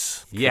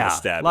face. Yeah,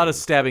 stabbing. A lot of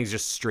stabbings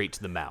just straight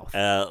to the mouth.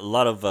 A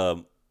lot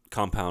of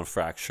compound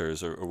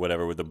fractures or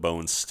whatever with the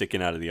bones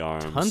sticking out of the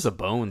arms. Tons of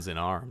bones in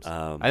arms.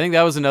 I think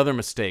that was another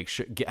mistake,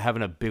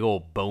 having a big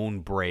old bone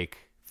break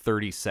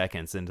 30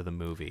 seconds into the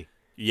movie.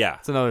 Yeah,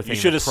 it's another thing. You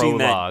should have seen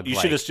that. You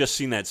should have just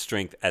seen that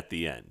strength at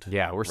the end.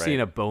 Yeah, we're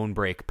seeing a bone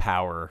break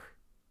power.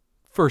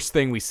 First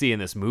thing we see in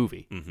this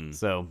movie.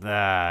 So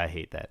I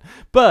hate that.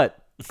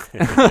 But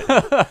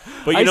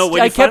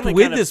I kept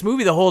with this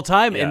movie the whole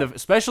time, and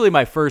especially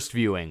my first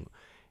viewing.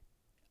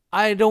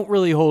 I don't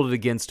really hold it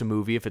against a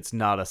movie if it's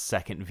not a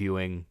second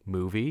viewing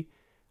movie.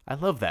 I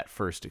love that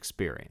first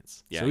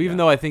experience. So even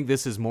though I think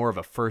this is more of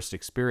a first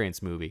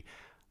experience movie,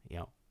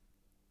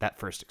 that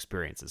first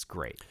experience is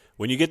great.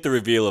 When you get the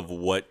reveal of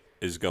what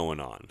is going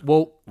on.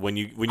 Well,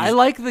 I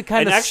like the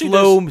kind of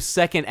slow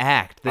second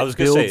act that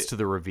builds to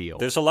the reveal.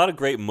 There's a lot of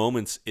great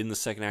moments in the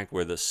second act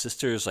where the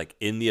sister's like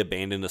in the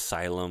abandoned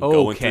asylum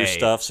going through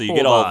stuff, so you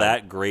get all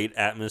that great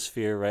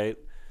atmosphere, right?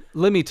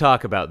 Let me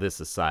talk about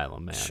this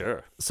asylum, man.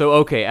 Sure.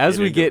 So, as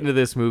we get into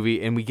this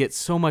movie, and we get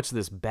so much of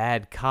this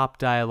bad cop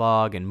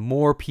dialogue, and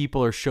more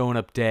people are showing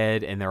up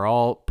dead, and they're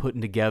all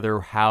putting together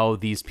how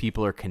these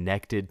people are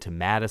connected to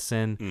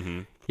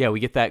Madison. Yeah, we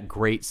get that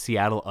great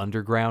Seattle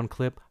Underground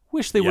clip.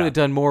 Wish they would have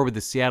done more with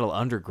the Seattle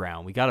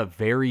Underground. We got a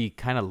very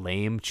kind of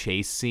lame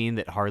chase scene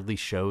that hardly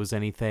shows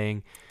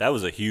anything. That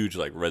was a huge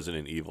like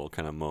Resident Evil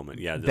kind of moment.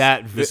 Yeah,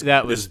 that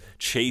was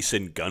chase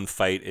and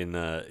gunfight in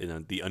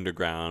the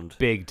underground.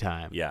 Big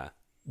time. Yeah,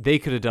 they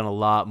could have done a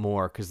lot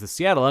more because the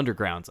Seattle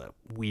Underground's a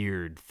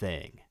weird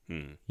thing.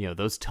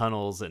 Those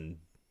tunnels and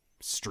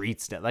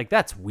streets, like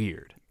that's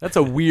weird. That's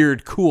a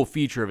weird, cool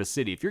feature of a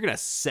city. If you're gonna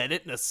set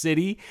it in a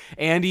city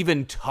and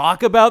even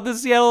talk about the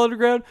Seattle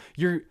Underground,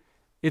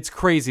 it's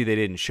crazy they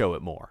didn't show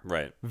it more.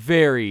 Right.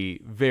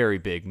 Very, very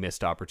big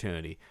missed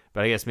opportunity.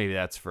 But I guess maybe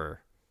that's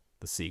for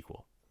the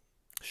sequel.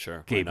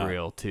 Sure.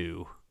 Gabriel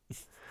 2.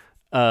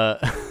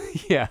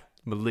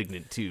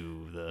 Malignant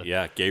 2.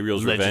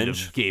 Gabriel's Legend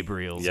Revenge. Of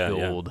Gabriel's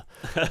Gold.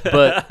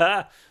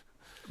 Yeah.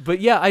 But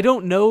I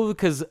don't know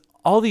because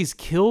all these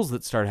kills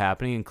that start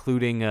happening,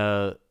 including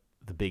the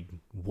big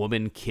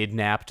woman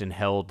kidnapped and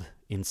held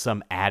in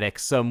some attic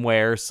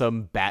somewhere,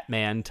 some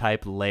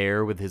Batman-type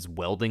lair with his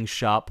welding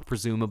shop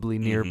presumably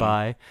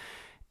nearby.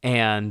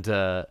 And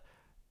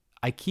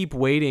I keep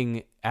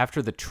waiting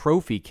after the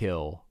trophy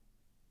kill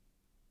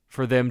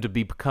for them to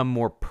become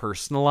more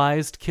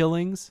personalized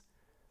killings.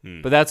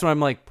 But that's when I'm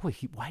like, boy,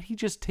 why did he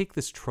just take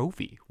this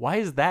trophy? Why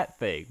is that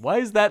thing? Why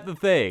is that the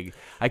thing?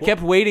 I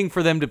kept waiting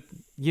for them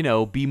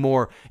to, be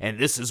more, and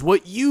this is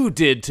what you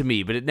did to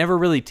me. But it never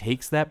really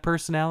takes that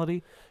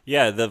personality.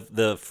 Yeah,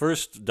 the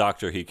first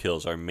doctor he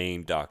kills, our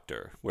main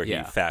doctor, where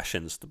he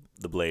fashions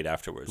the blade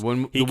afterwards.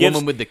 Woman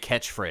with the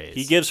catchphrase.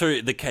 He gives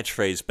her the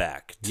catchphrase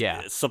back.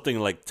 Yeah. It's something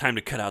like, time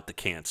to cut out the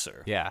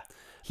cancer. Yeah.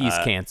 He's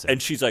cancer.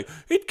 And she's like,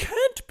 it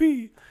can't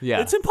be.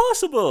 Yeah. It's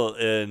impossible.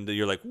 And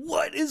you're like,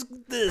 what is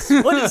this?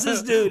 What is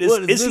this dude?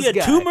 Is he a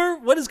tumor?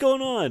 What is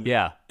going on?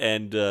 Yeah.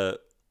 And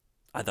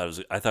I thought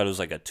it was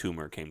like a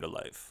tumor came to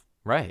life.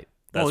 Right.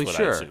 That's what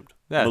I assumed.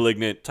 Yeah.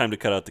 Malignant, time to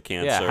cut out the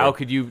cancer. Yeah, how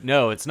could you?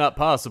 No, it's not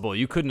possible.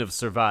 You couldn't have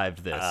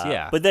survived this.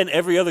 But then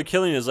every other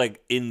killing is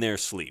like in their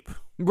sleep.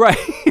 Right.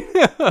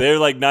 They're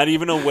like not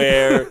even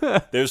aware.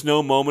 There's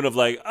no moment of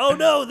like, oh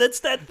no, that's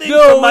that thing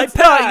no, from my it's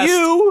past. Not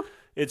you.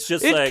 It's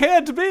just it like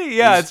can't be.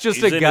 Yeah, it's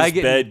just he's a guy in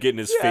his bed getting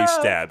his face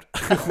stabbed.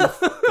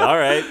 All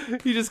right,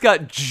 he just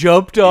got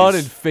jumped on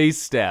and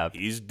face stabbed.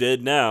 He's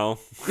dead now.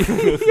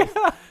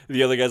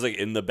 The other guy's like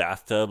in the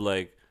bathtub,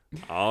 like,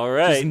 All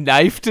right. Just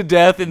knifed to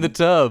death in the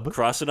tub.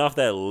 Crossing off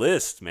that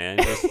list, man.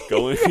 Just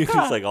going,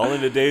 just like all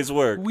in a day's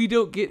work. We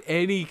don't get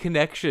any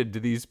connection to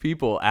these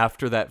people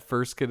after that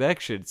first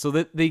connection. So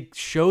that they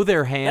show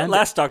their hand. That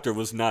last doctor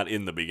was not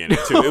in the beginning,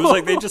 too. It was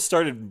like they just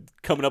started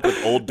coming up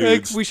with old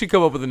dudes. Like, we should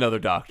come up with another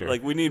doctor.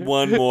 Like, we need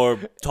one more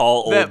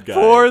tall old that guy.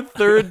 That poor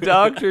third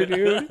doctor,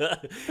 dude.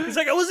 He's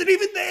like, I wasn't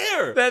even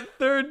there. That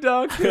third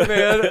doctor,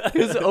 man.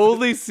 His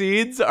only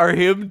scenes are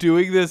him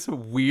doing this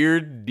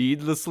weird,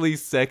 needlessly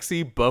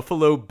sexy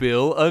Buffalo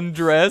Bill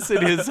undress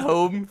in his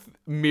home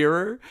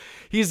mirror.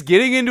 He's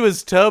getting into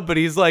his tub, but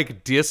he's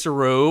like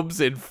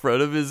disrobes in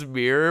front of his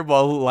mirror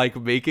while like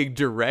making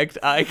direct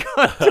eye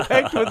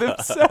contact with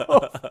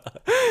himself.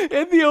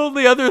 And the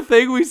only other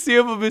thing we see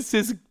of him is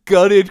his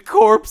gutted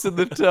corpse in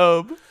the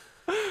tub.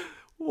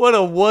 What a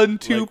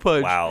 1-2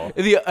 punch. Wow.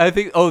 And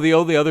the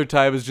only other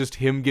time is just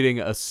him getting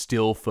a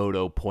still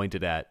photo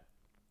pointed at.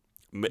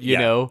 You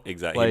know?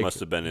 Exactly. Like, he must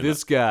have been in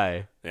this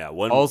guy. Yeah.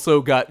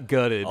 Also got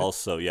gutted.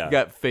 Also, yeah.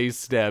 Got face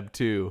stabbed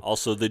too.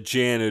 Also, the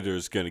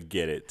janitor's going to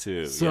get it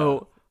too.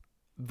 So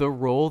the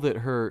role that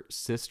her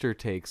sister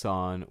takes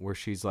on, where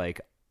she's like,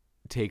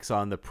 takes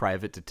on the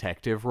private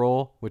detective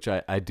role, which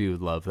I do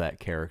love that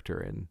character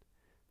in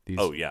these.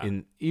 Oh, yeah.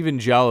 In even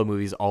Giallo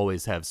movies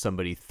always have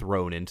somebody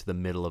thrown into the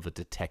middle of a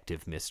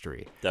detective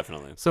mystery.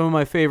 Definitely. Some of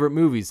my favorite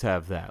movies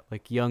have that,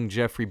 like young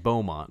Jeffrey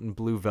Beaumont in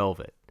Blue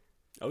Velvet.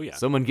 Oh, yeah.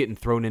 Someone getting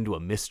thrown into a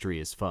mystery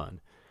is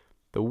fun.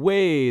 The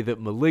way that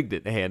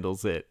Malignant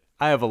handles it,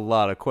 I have a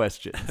lot of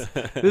questions.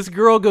 This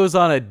girl goes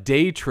on a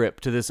day trip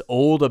to this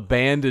old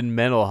abandoned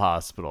mental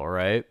hospital,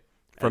 right?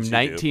 From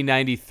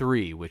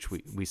 1993, which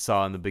we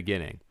saw in the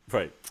beginning.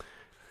 Right.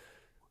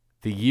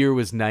 The year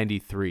was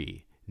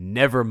 93.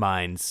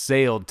 Nevermind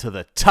sailed to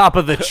the top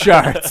of the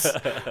charts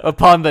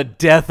upon the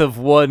death of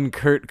one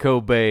Kurt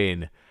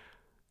Cobain.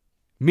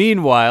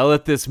 Meanwhile,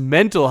 at this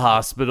mental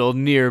hospital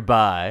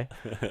nearby,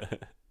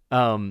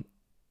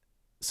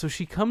 so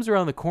she comes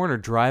around the corner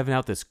driving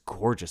out this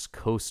gorgeous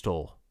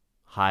coastal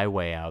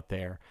highway out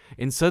there,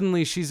 and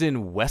suddenly she's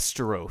in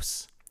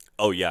Westeros.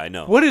 Oh, yeah, I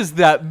know. What is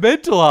that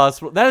mental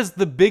hospital? That is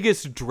the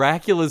biggest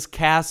Dracula's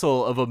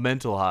castle of a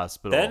mental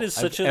hospital That is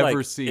such I've a, ever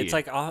like, seen. it's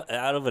like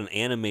out of an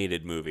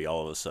animated movie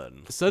all of a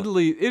sudden.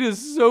 Suddenly, it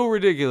is so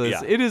ridiculous.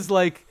 Yeah. It is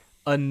like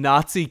a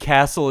Nazi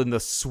castle in the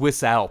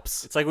Swiss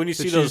Alps. It's like when you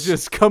see she's those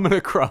just coming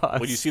across.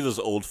 When you see those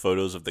old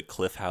photos of the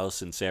Cliff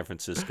House in San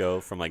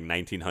Francisco from like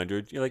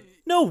 1900, you're like,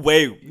 no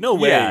way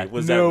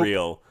was that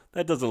real.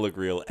 That doesn't look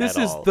real this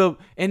at is all.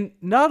 And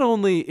not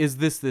only is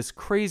this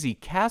crazy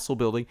castle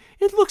building,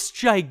 it looks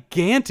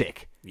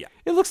gigantic. Yeah.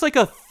 It looks like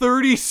a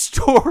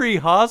 30-story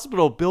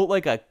hospital built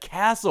like a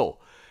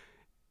castle.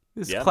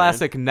 This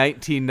classic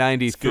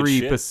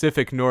 1993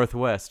 Pacific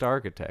Northwest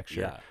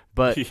architecture. Yeah.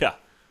 But yeah.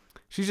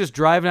 She's just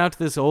driving out to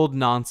this old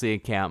Nazi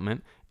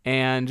encampment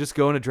and just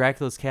going to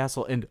Dracula's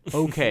castle. And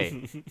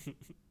okay,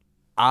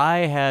 I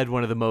had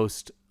one of the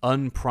most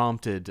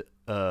unprompted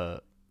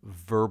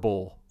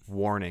verbal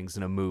warnings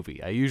in a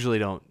movie. I usually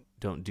don't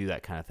do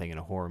that kind of thing in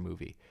a horror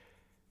movie.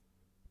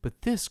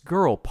 But this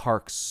girl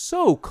parks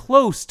so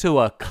close to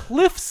a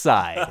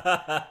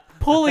cliffside,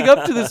 pulling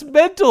up to this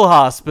mental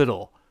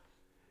hospital.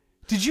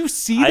 Did you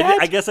see that?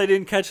 I guess I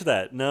didn't catch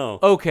that. No.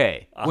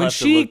 Okay. When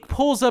she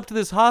pulls up to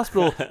this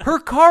hospital, her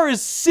car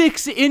is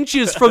 6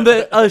 inches from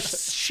a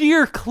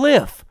sheer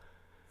cliff.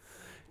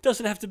 It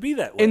doesn't have to be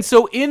that way. And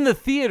so in the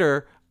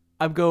theater,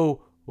 I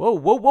go, whoa,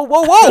 whoa, whoa,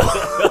 whoa, whoa.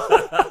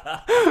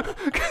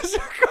 Because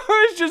her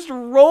car is just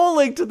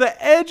rolling to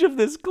the edge of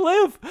this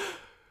cliff.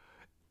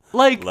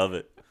 Like, love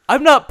it.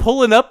 I'm not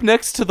pulling up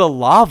next to the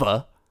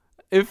lava.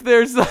 If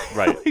there's like,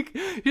 right. Like,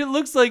 it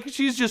looks like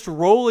she's just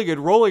rolling and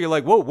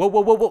like, whoa, whoa,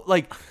 whoa, whoa, whoa.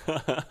 Like,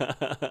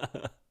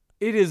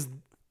 it is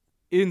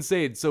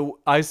insane. So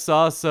I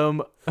saw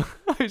some,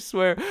 I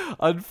swear,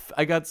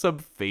 I got some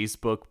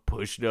Facebook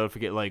push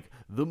notification, like,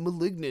 the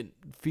Malignant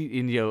feed.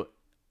 And,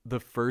 the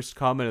first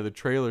comment of the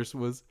trailers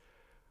was,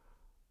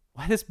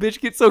 why this bitch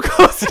get so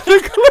close to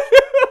the cliff?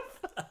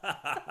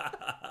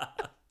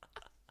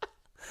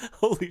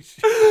 Holy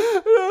shit.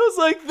 And I was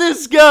like,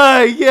 this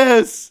guy,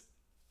 yes.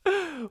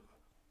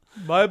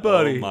 My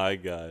buddy. Oh my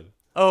god.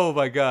 Oh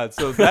my god.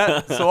 So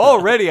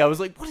already I was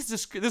like, what is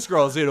this? This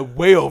girl is in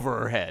way over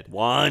her head.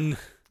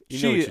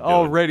 She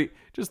already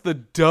just the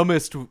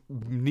dumbest,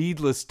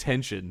 needless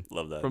tension.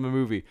 Love that from a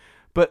movie.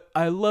 But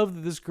I love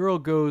that this girl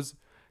goes,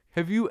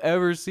 have you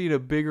ever seen a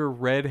bigger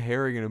red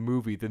herring in a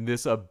movie than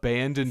this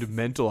abandoned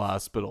mental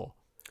hospital?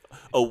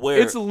 Oh, where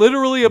it's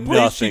literally a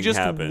place she just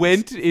happens.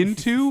 Went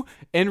into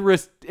and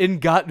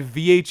got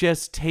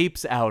VHS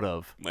tapes out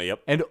of.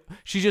 Yep. And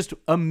she just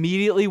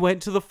immediately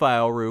went to the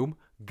file room,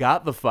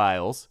 got the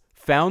files,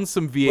 found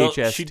some VHS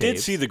tapes. She did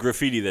see the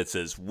graffiti that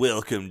says,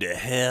 "Welcome to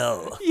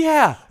hell."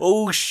 Yeah.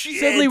 Oh,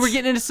 shit. Suddenly we're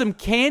getting into some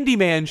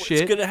Candyman shit.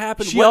 What's going to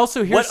happen? She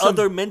also hears what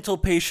other mental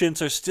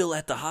patients are still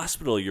at the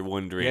hospital, you're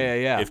wondering?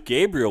 Yeah. If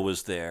Gabriel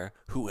was there,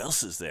 who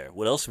else is there?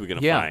 What else are we going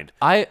to find?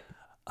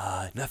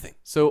 Nothing.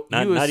 So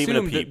you not even a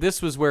assumed peep. that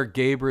this was where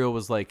Gabriel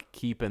was like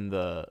keeping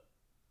the,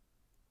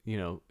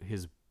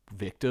 his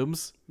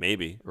victims.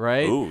 Maybe.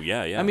 Right? Ooh,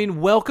 yeah. I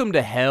mean, welcome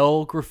to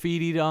hell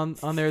graffitied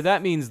on there.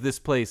 That means this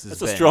place is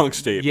That's a strong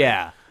statement.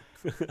 Yeah.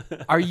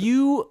 Are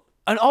you...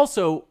 And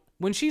also,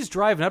 when she's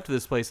driving up to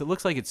this place, it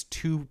looks like it's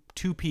 2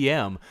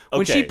 p.m.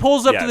 When she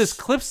pulls up to this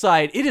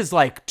cliffside, it is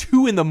like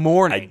 2 in the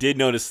morning. I did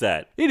notice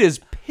that. It is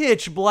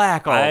pitch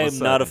black all of a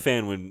sudden. I'm not a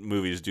fan when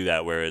movies do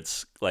that, where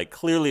it's like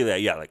clearly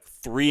that, like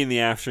 3 in the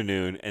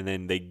afternoon, and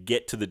then they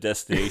get to the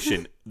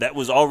destination that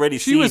was already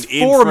she seen was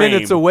in 4 frame.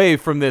 minutes away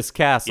from this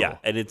castle. Yeah,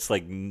 and it's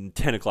like 10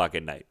 o'clock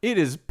at night. It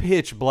is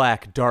pitch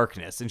black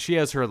darkness, and she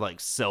has her like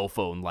cell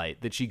phone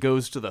light that she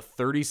goes to the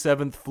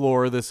 37th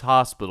floor of this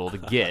hospital to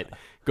get.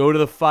 Go to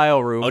the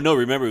file room. Oh, no,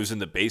 remember, it was in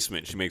the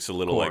basement. She makes a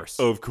little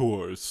of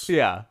course.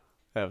 Yeah,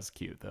 that was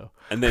cute, though.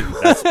 And then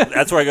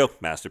that's where I go,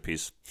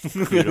 masterpiece.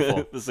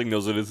 Beautiful. This thing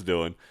knows what it's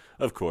doing.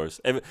 Of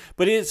course.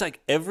 But it's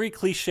like every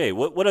cliche.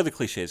 What other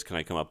cliches can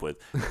I come up with?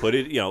 Put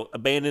it,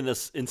 abandoned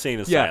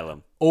insane asylum.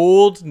 Yeah.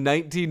 Old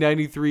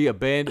 1993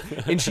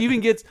 abandoned. And she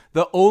even gets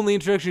the only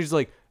introduction. She's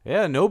like,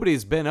 yeah,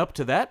 nobody's been up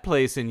to that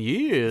place in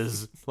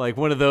years. Like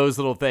one of those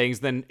little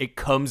things. Then it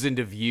comes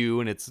into view,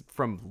 and it's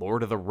from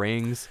Lord of the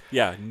Rings.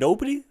 Yeah,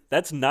 nobody?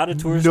 That's not a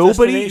tourist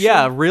Nobody? destination?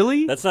 Yeah,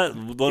 really? That's not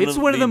one It's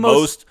of the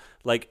most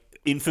like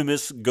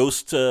infamous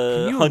ghost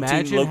hunting locations.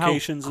 Can you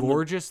imagine how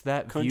gorgeous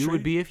that country? view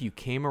would be if you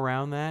came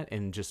around that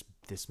and just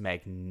this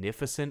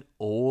magnificent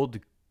old,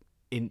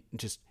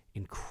 just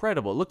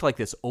incredible. It looked like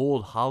this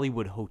old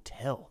Hollywood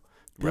hotel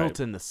built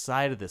in the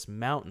side of this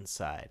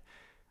mountainside.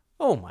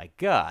 Oh my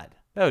God.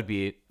 That would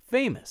be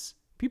famous.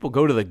 People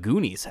go to the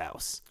Goonies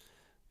house.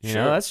 You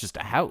know, that's just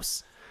a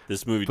house.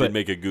 This movie did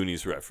make a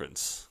Goonies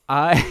reference.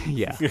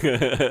 Yeah,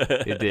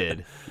 it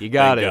did. You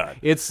got it. God.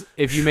 It's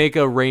if you make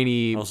a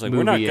rainy. I was like, movie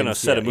we're not going to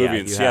set a movie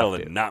in you Seattle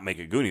have to. and not make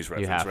a Goonies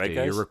reference, You have right, to.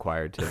 guys? You're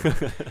required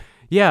to.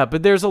 Yeah,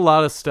 but there's a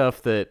lot of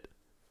stuff that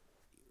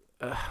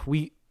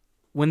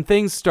when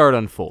things start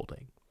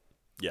unfolding.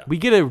 Yeah, we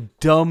get a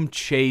dumb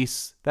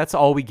chase. That's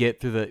all we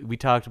get through we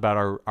talked about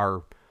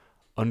our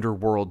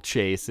underworld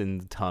chase in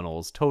the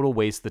tunnels. Total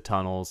waste of the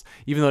tunnels.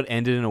 Even though it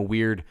ended in a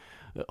weird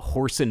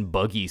horse and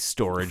buggy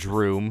storage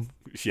room.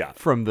 Yeah,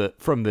 from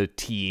the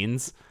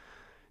teens.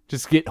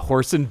 Just get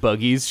horse and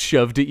buggies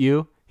shoved at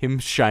you. Him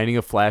shining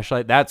a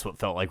flashlight. That's what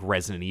felt like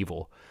Resident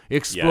Evil.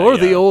 Explore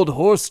the old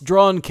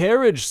horse-drawn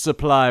carriage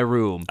supply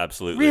room.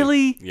 Absolutely.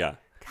 Really? Yeah.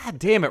 God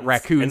damn it,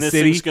 Raccoon and this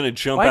City. thing's gonna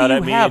jump Why out do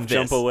at you me have and this?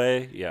 jump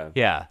away. Yeah.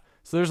 Yeah.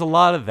 So there's a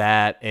lot of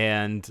that,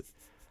 and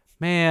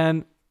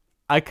man,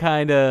 I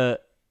kind of,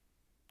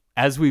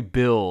 as we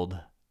build,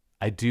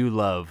 I do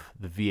love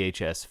the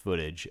VHS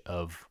footage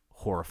of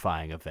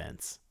horrifying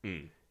events.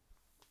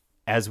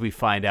 As we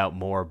find out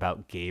more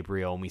about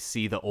Gabriel, and we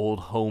see the old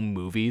home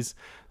movies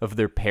of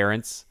their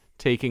parents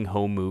taking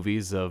home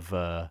movies of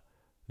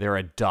their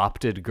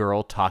adopted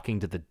girl talking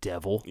to the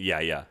devil.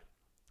 Yeah.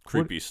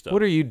 Creepy stuff.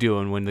 What are you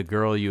doing when the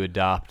girl you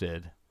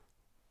adopted,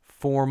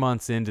 4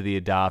 months into the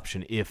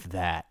adoption, if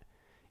that,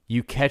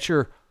 you catch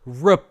her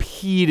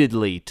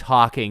repeatedly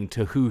talking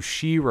to who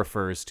she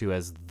refers to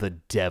as the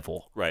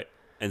devil? Right.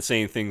 And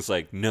saying things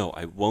like, no,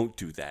 I won't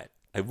do that.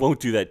 I won't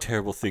do that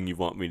terrible thing you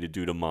want me to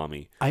do to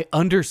mommy. I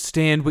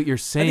understand what you're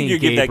saying, you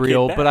give that kid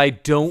Gabriel, back. but I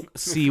don't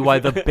see why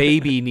the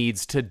baby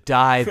needs to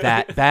die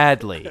that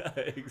badly.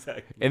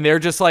 Exactly. And they're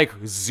just like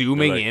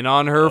zooming in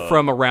on her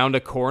from around a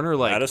corner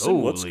like,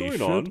 Madison, what's holy going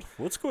shit. on?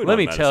 What's going Let on,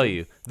 me Madison? tell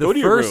you, Go the to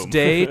your first room.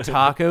 day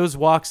Tacos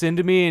walks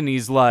into me and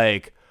he's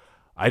like,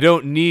 I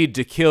don't need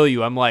to kill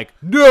you. I'm like,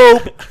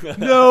 nope.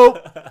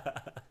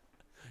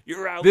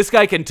 You're out. This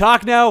guy can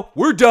talk now.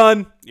 We're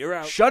done. You're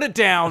out. Shut it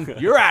down.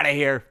 You're out of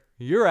here.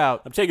 You're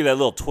out. I'm taking that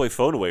little toy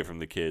phone away from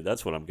the kid.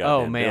 That's what I'm got.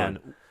 Oh, man.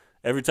 Doing.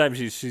 Every time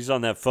she's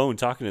on that phone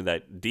talking to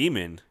that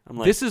demon, I'm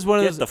like, This is one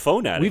of get those. the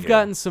phone out of We've here.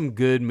 gotten some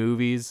good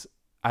movies.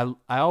 I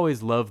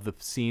always love the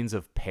scenes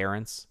of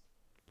parents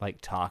like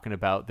talking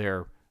about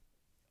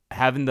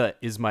having the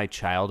 "is my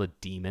child a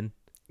demon?"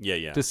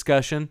 Yeah.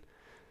 discussion.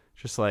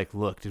 Just like,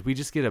 look, did we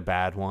just get a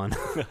bad one?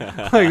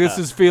 Like this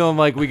is feeling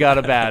like we got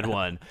a bad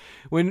one.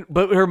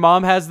 But her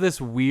mom has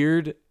this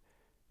weird.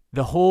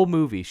 The whole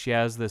movie, she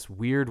has this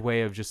weird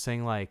way of just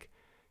saying like,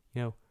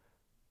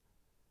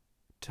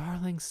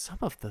 darling, some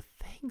of the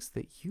things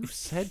that you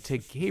said to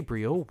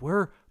Gabriel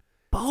were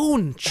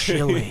bone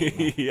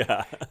chilling.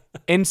 Yeah.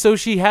 And so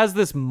she has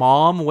this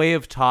mom way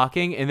of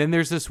talking, and then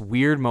there's this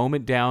weird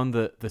moment down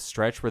the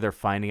stretch where they're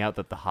finding out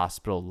that the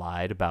hospital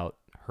lied about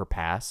her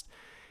past,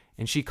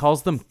 and she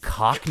calls them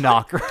cock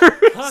knockers.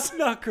 Cock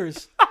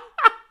knockers.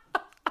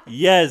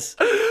 Yes.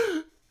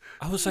 I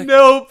was like,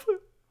 Nope.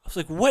 I was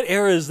like, what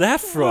era is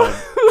that from?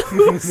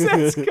 Who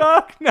says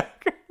cock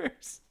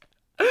knockers?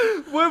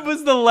 When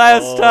was the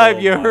last time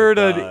you heard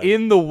an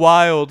in the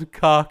wild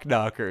cock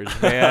knockers,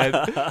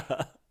 man?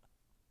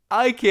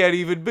 I can't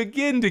even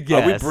begin to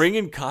guess. Are we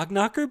bringing cock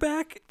knocker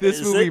back?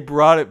 This movie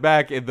brought it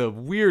back in the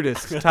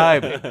weirdest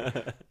timing.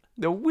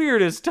 The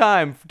weirdest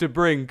time to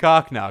bring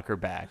cock knocker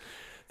back.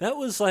 That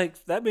was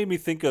like, that made me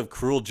think of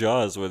Cruel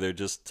Jaws, where they're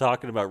just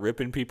talking about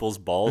ripping people's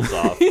balls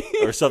off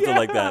or something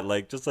like that.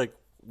 Like, just like,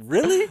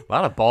 really? A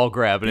lot of ball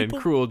grabbing in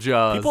Cruel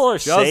Jaws. People are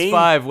Jaws saying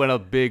 5 went a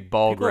big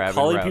ball people are grabbing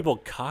calling route. people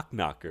cock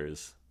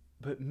knockers.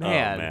 But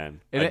man,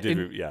 man.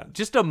 And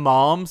just a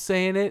mom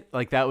saying it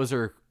like that was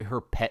her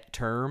pet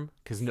term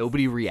because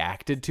nobody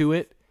reacted to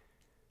it.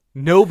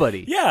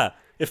 Nobody. Yeah.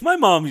 If my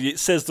mom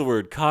says the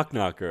word cock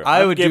knocker,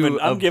 I'm giving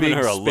big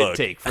her a spit look.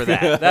 take for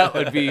that. That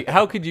would be.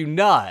 How could you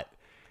not?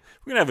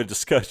 We're gonna have a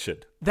discussion.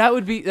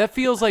 That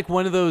feels like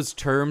one of those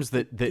terms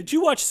that Did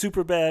you watch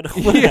Superbad?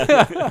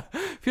 Yeah.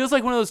 Feels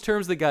like one of those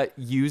terms that got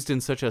used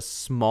in such a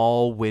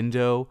small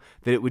window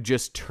that it would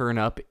just turn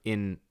up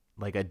in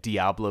like a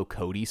Diablo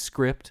Cody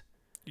script.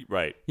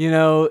 Right.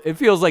 It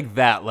feels like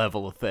that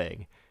level of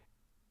thing.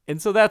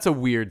 And so that's a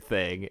weird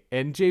thing.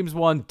 And James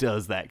Wan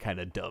does that kind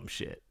of dumb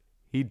shit.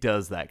 He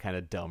does that kind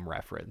of dumb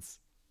reference.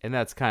 And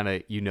that's kind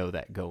of,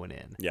 that going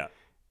in. Yeah.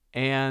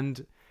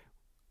 And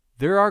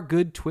there are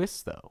good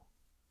twists, though.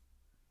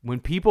 When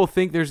people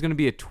think there's going to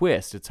be a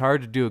twist, it's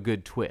hard to do a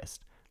good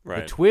twist.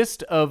 Right. The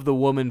twist of the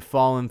woman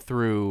falling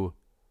through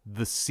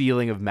the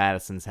ceiling of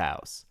Madison's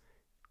house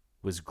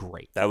was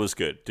great. That was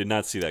good. Did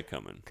not see that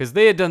coming. Because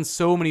they had done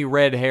so many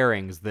red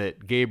herrings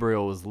that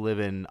Gabriel was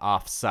living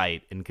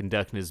off-site and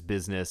conducting his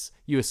business,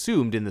 you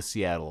assumed, in the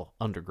Seattle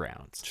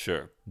undergrounds.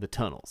 Sure. The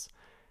tunnels.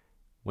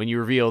 When you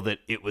reveal that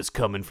it was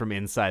coming from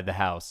inside the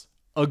house,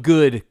 a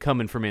good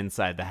coming from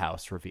inside the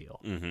house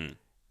reveal. Mm-hmm.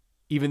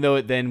 Even though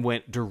it then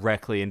went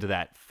directly into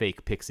that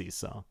fake Pixies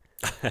song.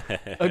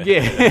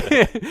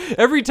 Again,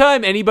 every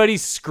time anybody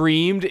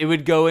screamed, it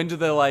would go into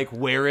the like,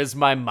 "Where is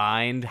my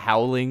mind?"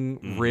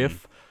 howling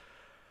riff.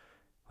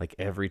 Like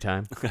every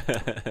time.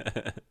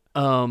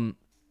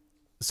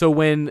 So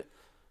when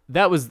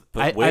that was,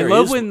 I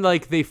love when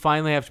like they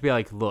finally have to be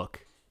like,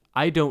 "Look,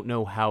 I don't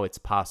know how it's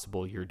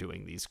possible you're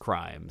doing these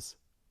crimes,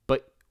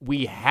 but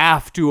we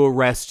have to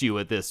arrest you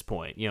at this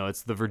point."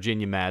 It's the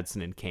Virginia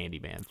Madsen and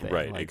Candyman thing.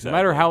 Right, like, exactly. No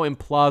matter how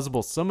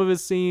implausible some of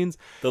his scenes,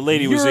 the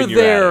lady was in your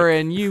there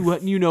attic. and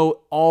you know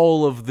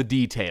all of the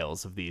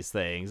details of these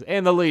things,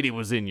 and the lady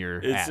was in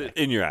your attic.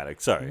 In your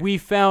attic, sorry. We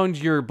found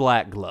your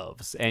black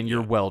gloves and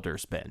your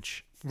welder's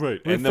bench.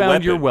 Right. We and the found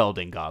weapon. your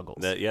welding goggles.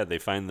 They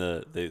find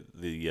the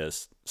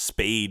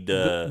spade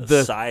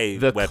the side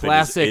the weapon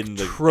classic is in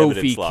the trophy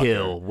evidence locker.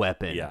 kill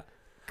weapon. Yeah.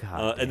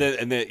 God. And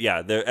then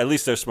they're at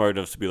least they're smart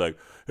enough to be like,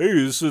 "Hey,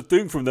 this is a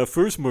thing from that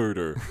first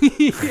murder."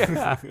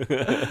 Yeah.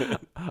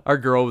 Our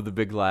girl with the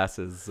big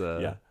glasses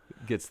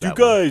gets that. You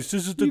guys,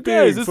 this is the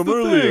thing from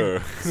earlier.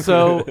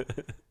 So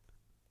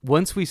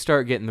once we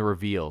start getting the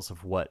reveals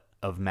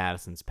of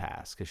Madison's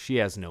past, because she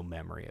has no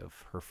memory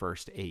of her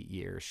first 8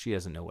 years. She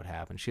doesn't know what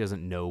happened. She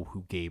doesn't know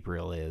who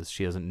Gabriel is.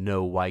 She doesn't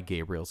know why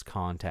Gabriel's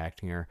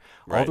contacting her.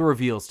 Right. All the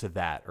reveals to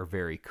that are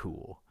very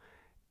cool.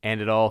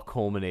 And it all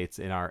culminates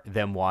in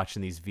them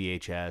watching these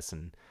VHS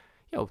and,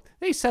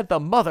 they said the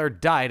mother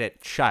died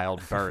at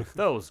childbirth.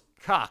 Those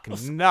cock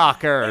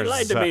knockers. They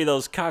lied to me,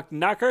 those cock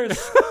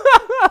knockers.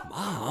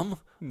 Mom.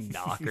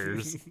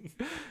 Knockers.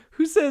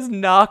 Who says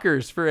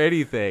knockers for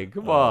anything?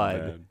 Come on.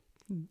 Man.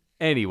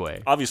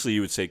 Anyway. Obviously,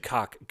 you would say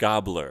cock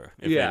gobbler,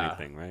 if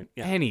anything, right?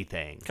 Yeah.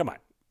 Anything. Come on.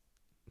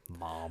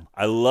 Mom.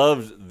 I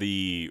loved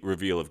the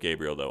reveal of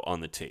Gabriel, though, on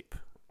the tape.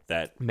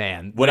 That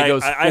Man, what when it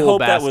goes I full hope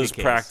that was basket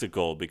case.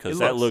 practical because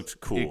that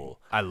looked cool.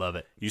 I love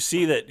it. You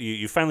see that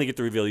you finally get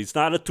the reveal. He's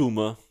not a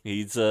tumor.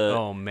 He's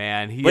oh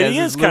man, but has he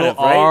his is kind little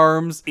of right?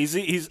 arms. He's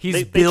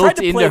they built tried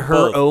to into her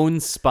both. own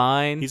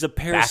spine. He's a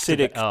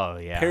parasitic.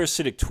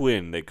 Parasitic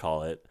twin, they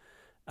call it.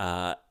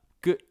 Going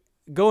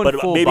but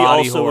full maybe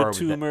body also horror. a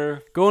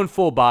tumor. Going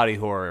full body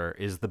horror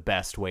is the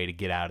best way to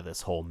get out of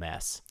this whole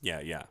mess.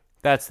 Yeah.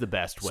 That's the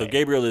best way. So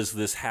Gabriel is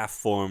this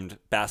half-formed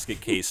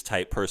basket case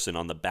type person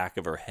on the back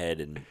of her head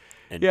and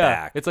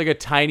back. It's like a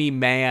tiny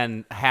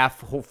man,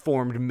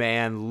 half-formed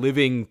man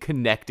living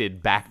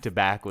connected back to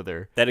back with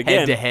her. That again,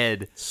 head to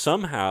head.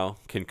 Somehow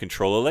can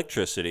control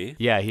electricity.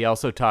 Yeah, he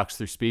also talks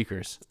through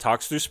speakers.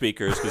 Talks through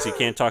speakers because he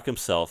can't talk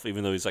himself,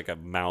 even though he's like a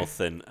mouth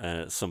and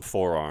some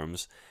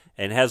forearms,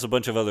 and has a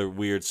bunch of other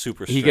weird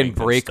super strength. He can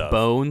break stuff.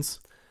 bones.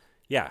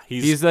 Yeah,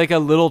 he's like a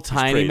little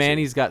tiny crazy. man.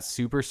 He's got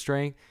super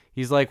strength.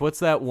 He's like,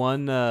 what's that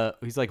one?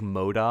 He's like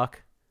MODOK.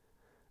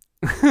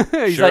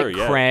 He's sure, like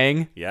yeah.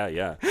 Krang.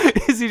 Yeah.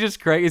 Is he just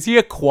Krang? Is he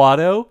a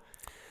Quado?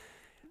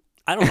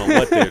 I don't know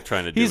what they're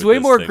trying to do. He's with way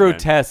this more thing,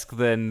 grotesque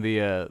than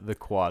the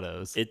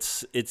Quados.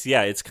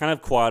 It's kind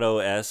of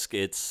Quado-esque.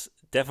 It's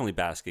definitely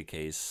basket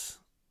case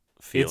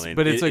feeling.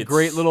 It's a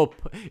great little.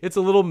 It's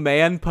a little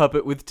man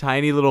puppet with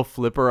tiny little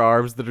flipper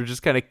arms that are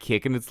just kind of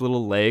kicking its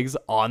little legs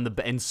on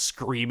and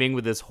screaming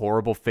with this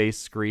horrible face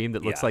scream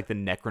that looks like the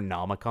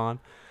Necronomicon.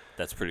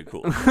 That's pretty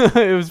cool.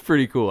 It was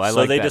pretty cool.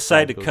 So they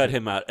decide to cut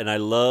him out, and I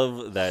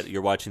love that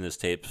you're watching these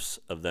tapes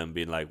of them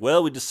being like,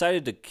 "Well, we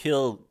decided to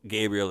kill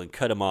Gabriel and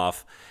cut him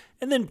off,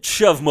 and then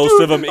shove most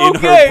of them in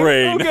her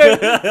brain." Okay,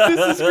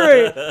 this is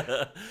great.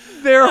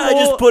 I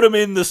just put him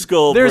in the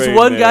skull. There's brain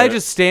one there. guy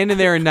just standing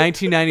there in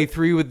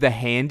 1993 with the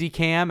handy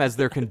cam as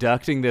they're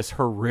conducting this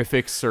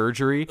horrific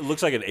surgery. It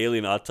looks like an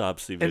alien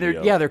autopsy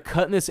video. And they're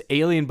cutting this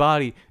alien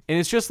body, and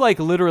it's just like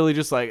literally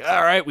just like,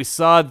 all right, we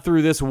sawed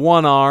through this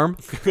one arm.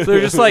 So they're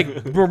just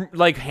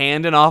like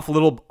handing off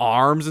little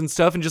arms and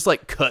stuff, and just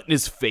like cutting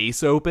his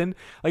face open.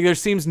 Like there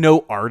seems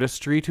no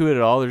artistry to it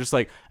at all. They're just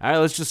like, all right,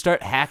 let's just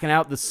start hacking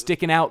out the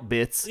sticking out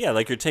bits. Yeah,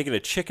 like you're taking a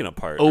chicken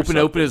apart.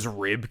 Open his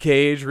rib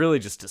cage. Really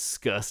just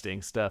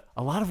disgusting stuff.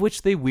 A lot of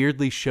which they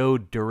weirdly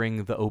showed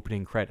during the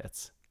opening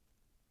credits.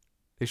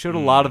 They showed a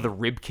lot of the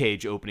rib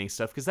cage opening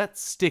stuff because that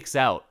sticks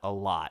out a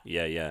lot.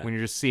 Yeah. When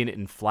you're just seeing it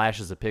in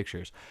flashes of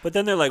pictures. But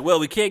then they're like, well,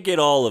 we can't get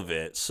all of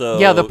it, so...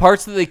 Yeah, the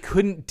parts that they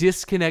couldn't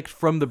disconnect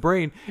from the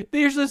brain.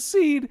 There's a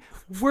scene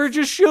where it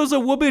just shows a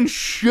woman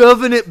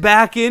shoving it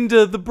back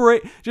into the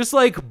brain. Just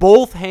like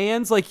both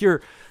hands, like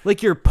you're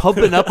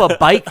pumping up a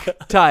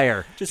bike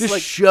tire. Just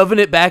like shoving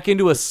it back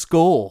into a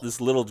skull.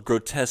 This little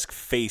grotesque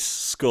face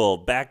skull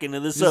back into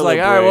the Just like,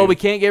 all right, well, we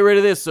can't get rid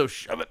of this, so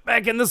shove it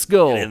back in the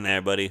skull. Get in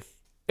there, buddy.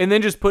 And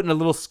then just putting a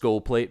little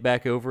skull plate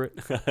back over it.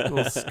 A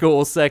little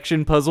skull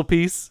section puzzle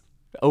piece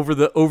over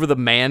the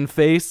man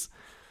face.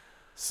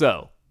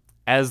 So,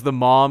 as the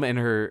mom and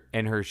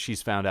her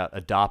she's found out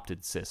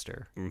adopted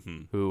sister,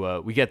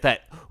 who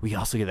we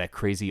also get that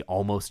crazy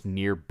almost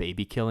near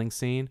baby killing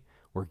scene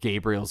where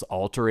Gabriel's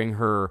altering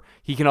her.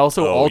 He can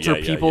also alter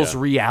people's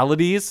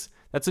realities.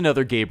 That's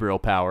another Gabriel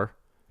power.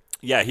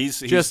 Yeah,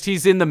 he's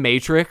in the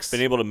Matrix.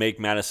 Been able to make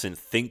Madison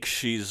think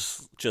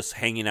she's just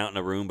hanging out in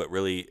a room, but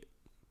really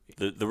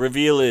the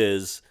reveal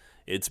is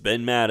it's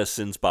been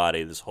Madison's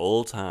body this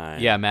whole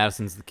time. Yeah,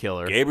 Madison's the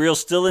killer.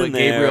 Gabriel's still in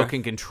there. Gabriel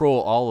can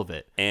control all of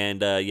it.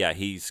 And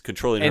he's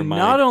controlling her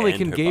mind. And not only and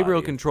can her Gabriel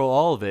body. control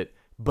all of it,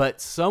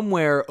 but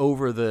somewhere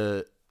over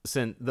the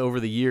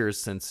years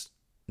since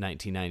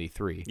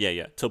 1993.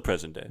 Yeah, till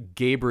present day.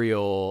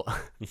 Gabriel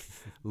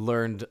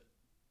learned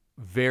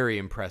very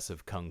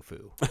impressive kung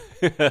fu.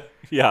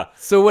 Yeah.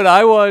 So what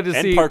I wanted to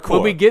see parkour.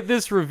 when we get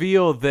this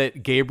reveal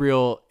that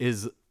Gabriel's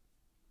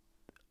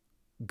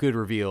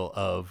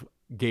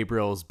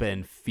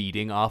been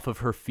feeding off of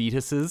her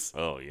fetuses.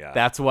 Oh yeah.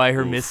 That's why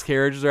her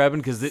miscarriages are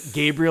happening, because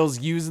Gabriel's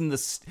using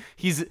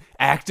he's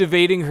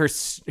activating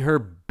her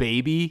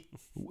baby,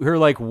 her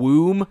like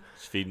womb.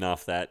 Just feeding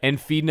off that. And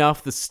feeding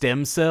off the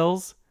stem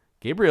cells.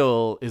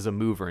 Gabriel is a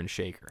mover and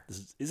shaker.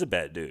 He's a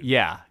bad dude.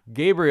 Yeah.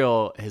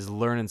 Gabriel is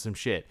learning some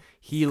shit.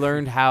 He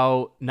learned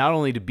how not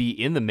only to be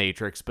in the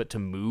Matrix, but to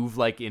move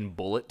like in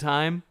bullet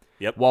time.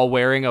 Yep. While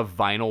wearing a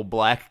vinyl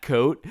black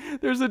coat.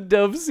 There's a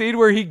dumb scene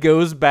where he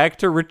goes back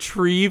to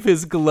retrieve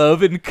his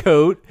glove and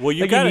coat. Well,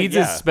 he needs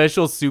his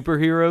special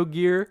superhero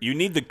gear. You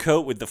need the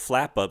coat with the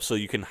flap up so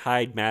you can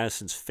hide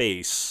Madison's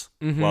face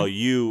while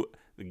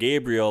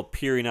Gabriel,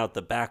 peering out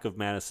the back of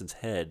Madison's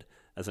head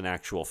as an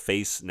actual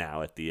face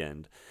now at the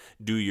end,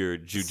 do your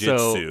jujitsu.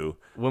 So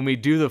when we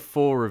do the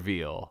full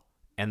reveal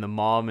and the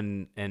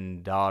mom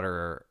and daughter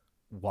are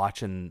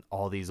watching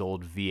all these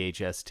old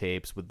VHS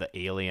tapes with the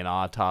alien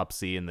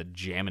autopsy and the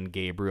jamming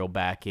Gabriel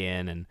back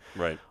in and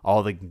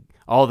all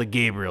the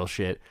Gabriel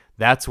shit,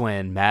 that's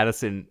when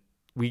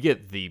we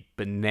get the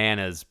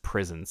bananas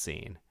prison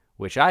scene,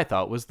 which I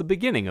thought was the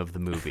beginning of the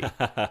movie.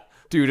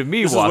 Dude, to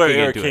me, this walking is where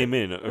Eric into came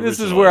it, in. This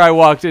is where I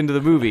walked into the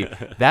movie.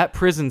 That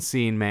prison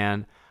scene,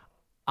 man.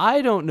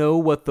 I don't know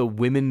what the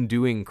women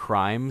doing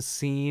crime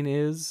scene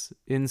is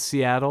in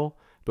Seattle,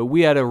 but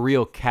we had a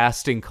real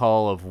casting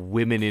call of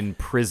women in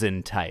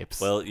prison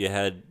types. Well, you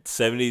had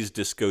 70s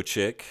disco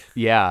chick.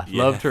 Yeah,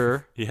 loved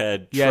her. You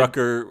had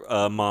trucker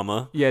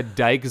mama. You had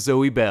dyke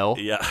Zoe Bell.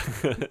 Yeah.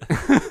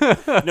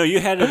 No, you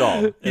had it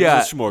all. It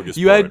was a smorgasbord.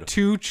 You had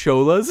two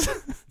cholas.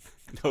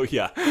 Oh,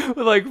 yeah.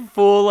 With like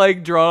full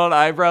like drawn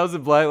eyebrows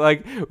and black.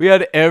 Like we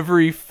had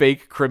every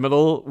fake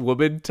criminal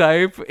woman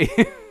type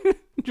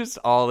just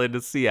all in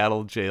a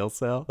Seattle jail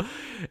cell.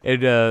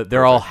 And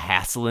they're all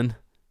hassling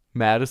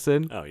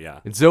Madison. Oh,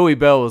 yeah. And Zoe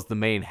Bell was the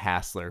main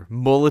hassler.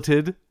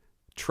 Mulleted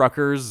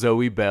trucker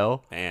Zoe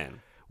Bell.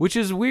 Man. Which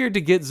is weird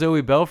to get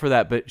Zoe Bell for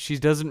that, but she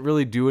doesn't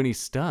really do any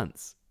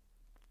stunts.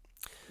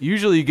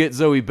 Usually you get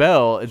Zoe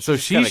Bell, and so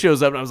she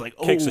shows up, and I was like,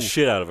 oh. Kicks the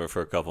shit out of her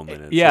for a couple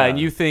minutes. Yeah, and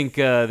you think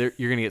you're going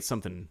to get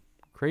something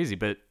crazy,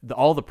 but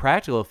all the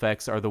practical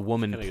effects are the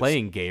woman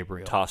playing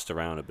Gabriel. Tossed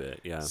around a bit,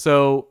 yeah.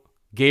 So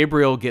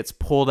Gabriel gets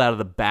pulled out of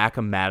the back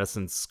of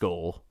Madison's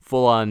skull,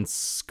 full-on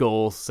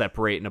skull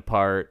separating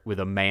apart with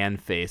a man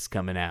face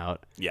coming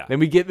out. Yeah. Then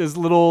we get this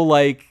little,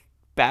 like,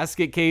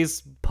 basket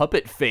case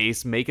puppet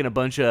face making a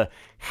bunch of...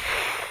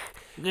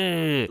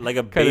 like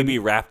a baby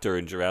raptor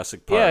in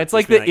Jurassic Park. Yeah, it's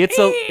like the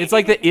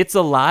It's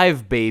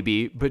Alive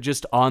baby, but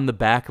just on the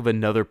back of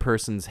another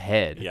person's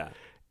head. Yeah.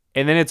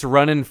 And then it's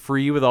running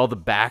free with all the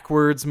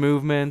backwards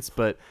movements,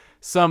 but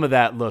some of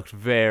that looked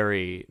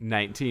very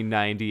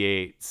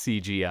 1998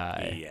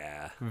 CGI.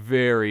 Yeah.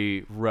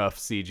 Very rough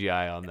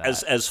CGI on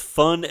that. As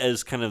fun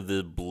as kind of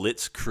the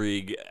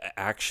Blitzkrieg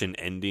action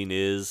ending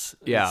is,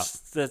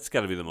 that's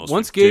got to be the most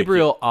Once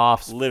Gabriel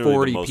offs literally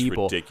 40 the most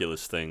people,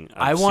 ridiculous thing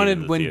I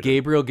wanted when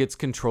Gabriel gets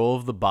control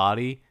of the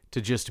body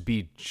to just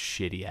be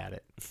shitty at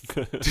it.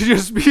 To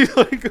just be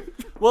like,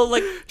 well,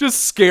 like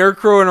just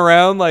scarecrowing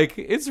around. Like,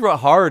 it's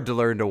hard to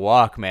learn to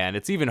walk, man.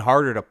 It's even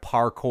harder to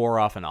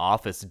parkour off an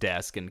office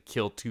desk and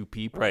kill 2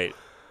 people. Right.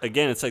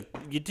 Again, it's like,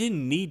 you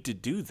didn't need to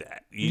do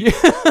that. Yeah,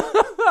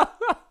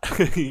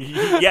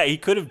 he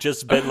could have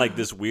just been like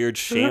this weird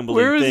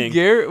shambling thing.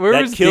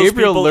 Where was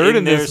Gabriel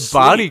learning this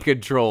body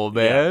control,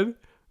 man? Yeah.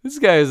 This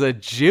guy is a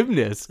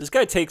gymnast. This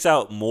guy takes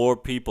out more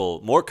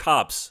people, more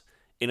cops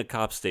in a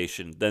cop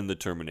station than the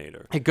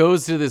Terminator. It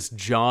goes to this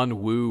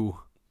John Woo,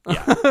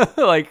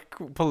 like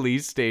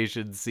police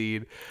station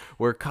scene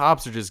where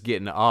cops are just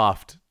getting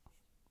offed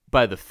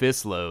by the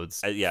fist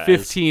loads.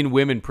 15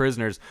 women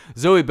prisoners.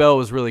 Zoe Bell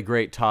was really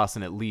great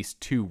tossing at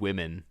least 2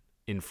 women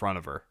in front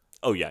of her.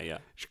 Oh, yeah.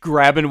 She's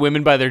grabbing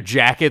women by their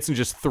jackets and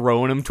just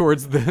throwing them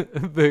towards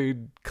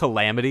the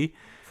calamity.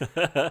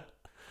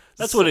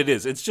 That's what it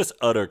is. It's just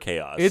utter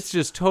chaos. It's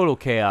just total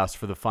chaos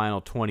for the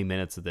final 20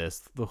 minutes of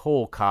this. The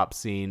whole cop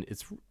scene,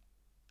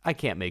 I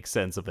can't make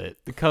sense of it.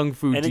 The Kung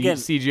Fu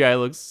CGI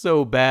looks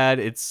so bad.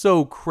 It's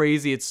so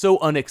crazy. It's so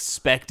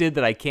unexpected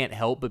that I can't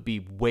help but be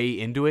way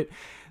into it.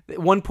 At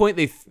one point,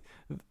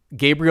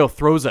 Gabriel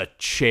throws a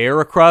chair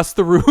across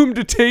the room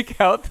to take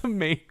out the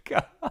main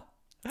guy.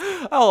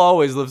 I'll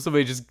always love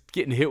somebody just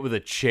getting hit with a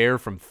chair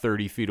from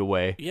 30 feet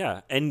away.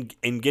 Yeah, and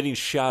getting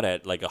shot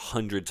at like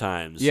 100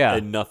 times. Yeah.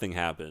 And nothing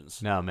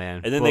happens. No,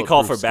 man. And then they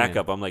call for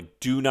backup. I'm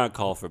like, do not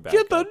call for backup.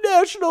 Get the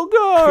National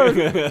Guard!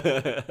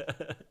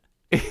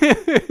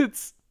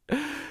 It's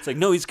like,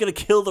 no, he's going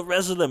to kill the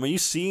rest of them. Are you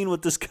seeing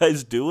what this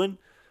guy's doing?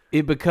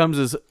 It becomes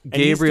as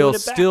Gabriel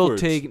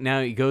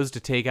now he goes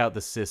to take out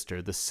the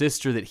sister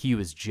that he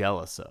was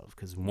jealous of,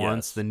 because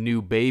once the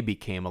new baby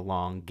came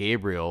along,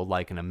 Gabriel,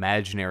 like an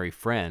imaginary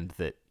friend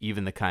that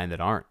even the kind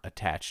that aren't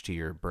attached to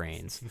your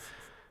brains,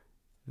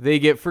 they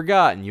get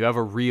forgotten. You have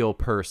a real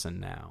person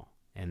now,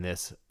 and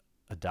this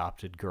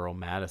adopted girl,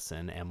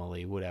 Madison,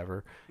 Emily,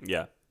 whatever.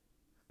 Yeah.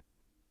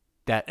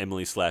 That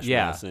Emily /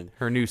 Madison.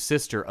 Her new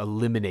sister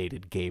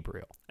eliminated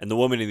Gabriel. And the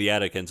woman in the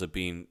attic ends up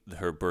being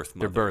her birth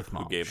mother. Their birth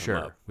mom, who gave him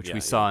up. Which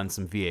we saw in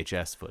some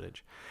VHS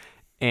footage.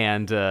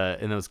 And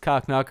those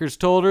cockknockers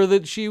told her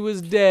that she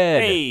was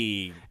dead.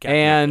 Hey!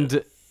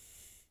 And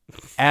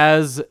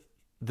as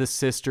the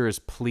sister is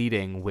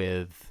pleading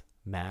with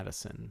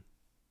Madison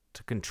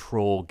to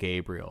control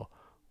Gabriel,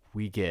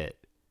 we get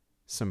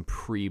some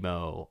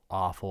primo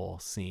awful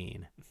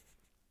scene.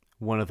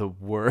 One of the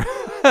worst.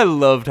 I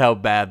loved how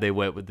bad they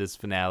went with this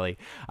finale.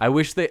 I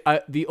wish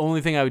the only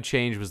thing I would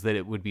change was that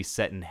it would be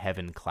set in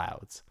heaven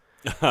clouds.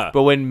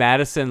 But when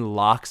Madison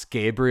locks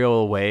Gabriel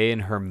away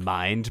in her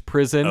mind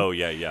prison. Oh,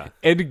 yeah.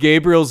 And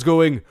Gabriel's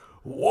going,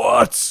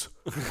 "What's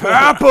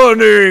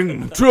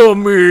happening to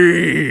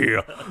me?"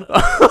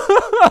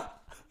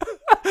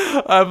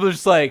 I'm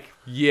just like,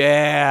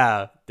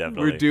 yeah,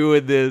 definitely. We're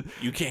doing this.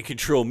 You can't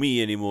control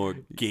me anymore,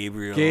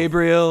 Gabriel.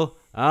 Gabriel,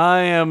 I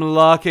am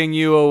locking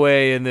you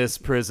away in this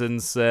prison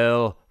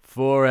cell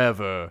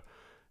forever.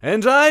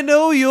 And I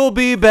know you'll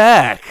be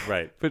back.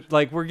 Right. But,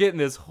 like, we're getting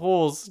this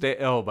whole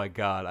oh, my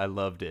God. I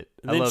loved it.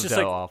 I loved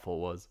how awful it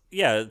was.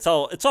 Yeah, it's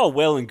all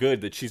well and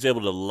good that she's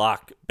able to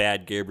lock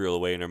bad Gabriel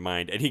away in her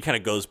mind, and he kind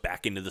of goes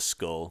back into the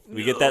skull.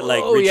 We get that,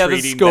 like, retreating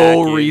the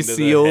skull back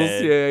reseals.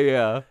 Into the head.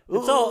 Yeah.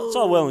 It's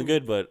all well and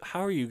good, but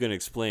how are you going to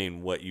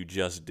explain what you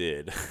just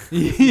did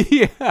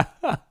yeah.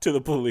 to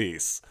the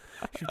police?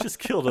 You just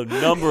killed a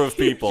number of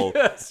people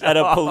at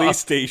a police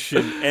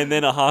station and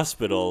then a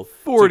hospital.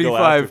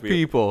 45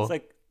 people. It's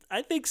like,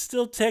 I think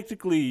still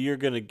technically you're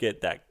going to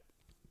get that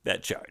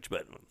charge,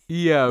 but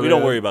yeah, we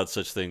don't worry about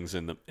such things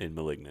in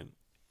Malignant.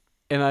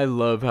 And I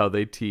love how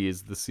they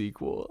tease the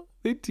sequel.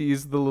 They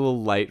tease the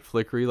little light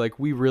flickery, like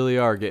we really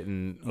are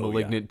getting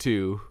Malignant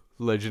 2,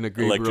 Legend of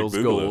Gabriel's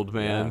Gold,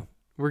 man. Yeah.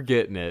 We're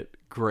getting it.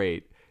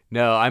 Great.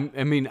 No, I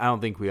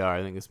don't think we are.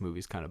 I think this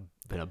movie's kind of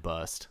been a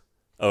bust.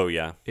 Oh,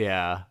 yeah.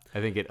 Yeah, I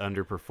think it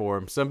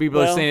underperformed. Some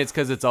people are saying it's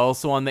because it's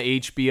also on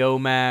the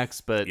HBO Max,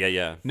 but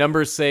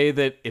numbers say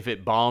that if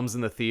it bombs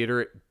in the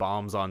theater, it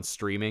bombs on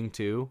streaming,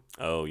 too.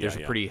 Oh, yeah, There's a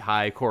pretty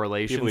high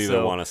correlation. People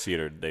either want to see it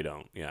or they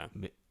don't, yeah.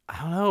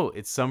 I don't know.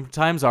 It's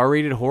sometimes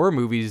R-rated horror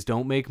movies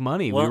don't make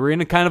money. We were in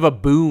a kind of a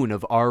boon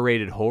of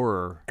R-rated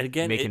horror and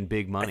again, making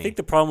big money. I think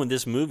the problem with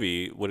this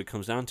movie, what it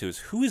comes down to is,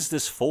 who is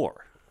this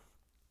for?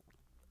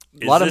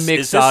 A lot of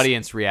mixed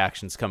audience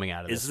reactions coming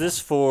out of this. Is this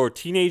for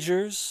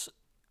teenagers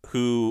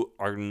who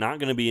are not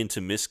going to be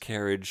into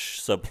miscarriage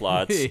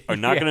subplots, are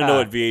not going to know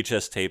what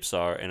VHS tapes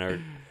are, and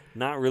are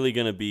not really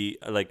going to be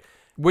like...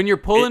 When you're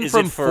pulling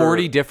from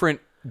 40 different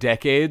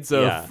decades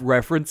of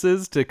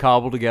references to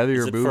cobble together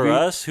your movie. Is it for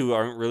us who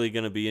aren't really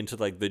going to be into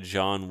like the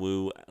John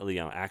Woo,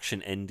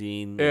 action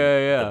ending?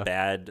 The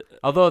bad...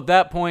 Although at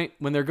that point,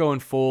 when they're going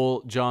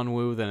full John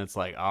Woo, then it's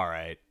like, all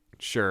right,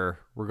 sure,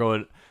 we're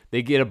going...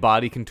 They get a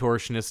body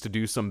contortionist to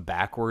do some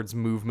backwards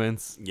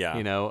movements. Yeah.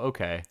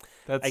 Okay.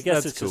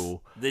 That's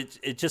cool.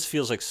 It just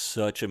feels like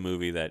such a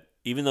movie that,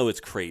 even though it's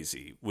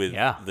crazy with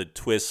the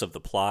twists of the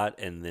plot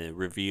and the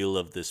reveal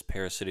of this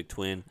parasitic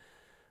twin,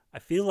 I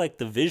feel like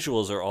the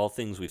visuals are all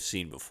things we've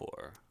seen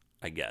before.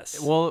 I guess.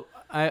 Well,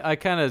 I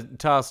kind of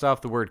tossed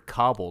off the word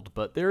cobbled,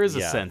 but there is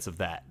a sense of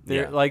that.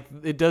 Like,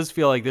 it does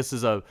feel like this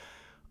is a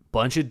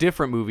bunch of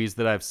different movies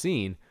that I've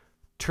seen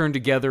turned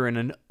together in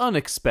an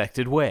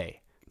unexpected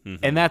way.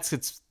 Mm-hmm. And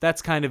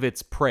that's kind of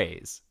its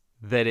praise,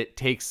 that it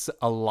takes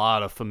a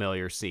lot of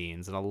familiar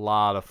scenes and a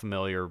lot of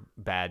familiar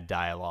bad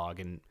dialogue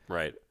and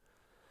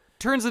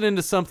turns it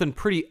into something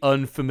pretty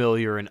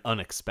unfamiliar and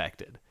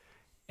unexpected.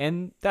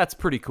 And that's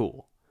pretty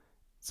cool.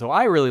 So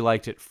I really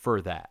liked it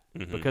for that,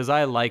 because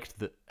I liked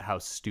how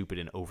stupid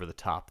and over the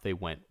top they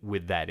went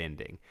with that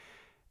ending.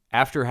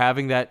 After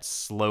having that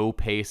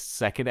slow-paced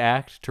second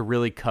act to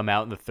really come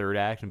out in the third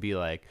act and be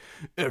like,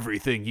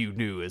 everything you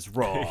knew is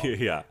wrong.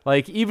 Yeah.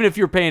 Like, even if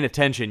you're paying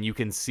attention, you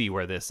can see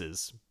where this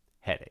is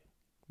heading.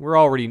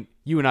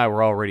 You and I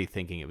were already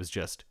thinking it was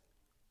just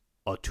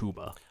a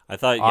tumor. I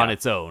thought on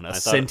its own,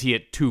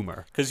 sentient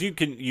tumor. Because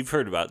you've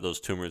heard about those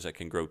tumors that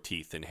can grow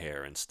teeth and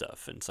hair and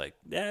stuff, and it's like,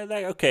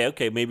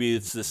 okay, maybe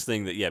it's this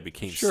thing that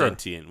became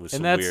sentient with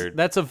some weird.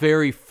 That's a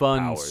very fun,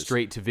 powers.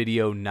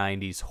 straight-to-video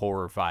 '90s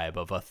horror vibe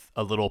of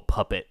a little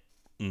puppet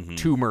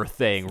tumor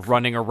thing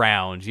running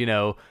around.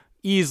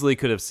 Easily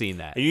could have seen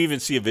that. And you even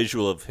see a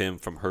visual of him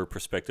from her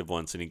perspective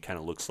once, and he kind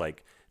of looks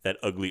like that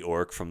ugly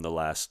orc from the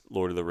last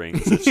Lord of the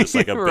Rings. It's just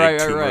like a big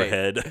tumor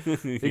head.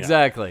 Yeah.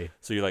 Exactly.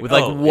 So you're like, with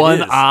like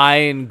one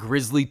eye and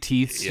grisly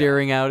teeth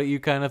staring out at you,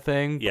 kind of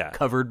thing. Yeah.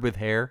 Covered with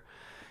hair.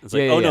 It's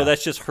like, no,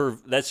 that's just her.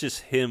 That's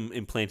just him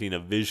implanting a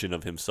vision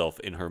of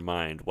himself in her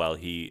mind while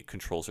he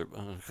controls her.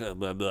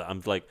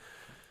 I'm like,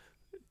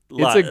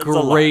 it's a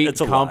great,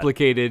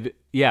 complicated.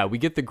 Yeah, we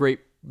get the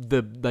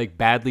like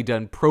badly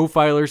done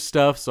profiler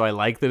stuff. So I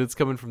like that it's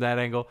coming from that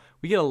angle.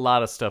 We get a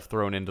lot of stuff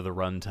thrown into the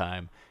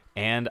runtime.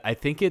 And I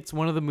think it's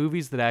one of the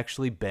movies that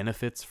actually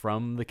benefits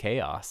from the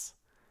chaos.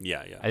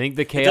 Yeah. I think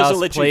the chaos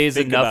plays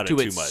enough to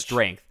its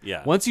strength.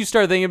 Yeah. Once you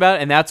start thinking about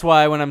it, and that's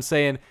why when I'm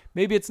saying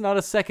maybe it's not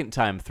a second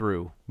time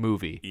through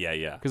movie.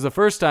 Yeah. Because the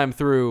first time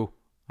through,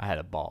 I had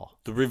a ball.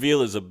 The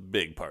reveal is a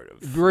big part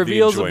of the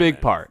reveal's a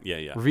big part.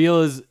 Yeah.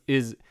 Reveal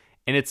is,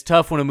 and it's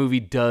tough when a movie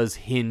does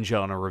hinge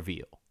on a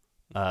reveal.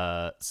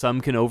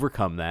 Some can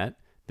overcome that.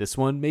 This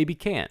one maybe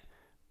can't.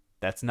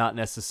 That's not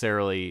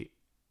necessarily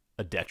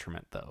a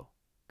detriment, though.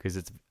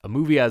 Because a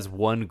movie has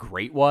one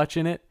great watch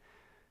in it.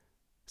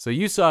 So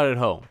you saw it at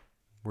home.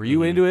 Were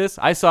you into this?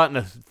 I saw it in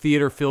a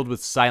theater filled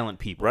with silent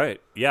people. Right.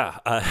 Yeah.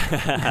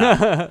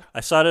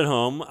 I saw it at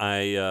home.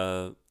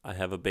 I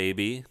have a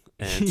baby,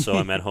 and so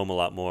I'm at home a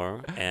lot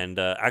more. And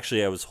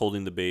actually, I was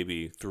holding the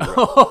baby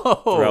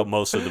throughout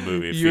most of the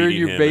movie.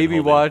 Your baby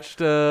watched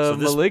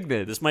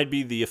Malignant. This might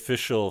be the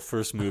official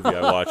first movie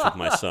I watched with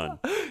my son.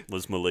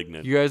 Was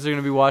Malignant. You guys are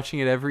going to be watching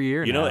it every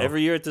year now.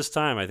 Every year at this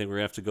time, I think we're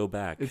going to have to go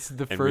back. It's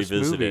the first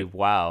movie. It.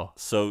 Wow.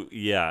 So,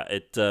 yeah.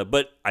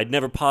 But I'd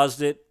never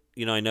paused it.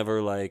 I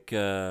never,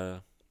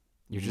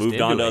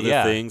 moved on to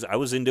other things. I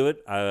was into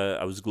it.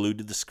 I was glued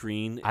to the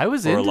screen. I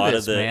was for into a lot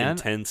this, of the man.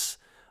 intense,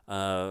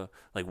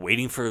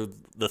 waiting for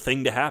the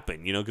thing to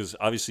happen, because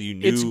obviously you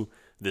knew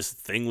this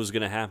thing was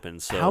going to happen.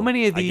 So how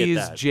many of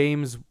these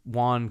James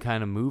Wan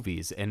kind of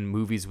movies and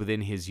movies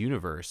within his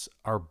universe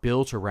are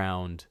built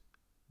around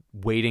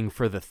waiting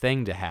for the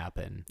thing to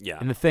happen? Yeah.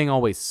 And the thing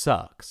always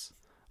sucks.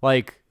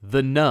 Like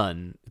The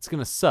Nun, it's going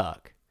to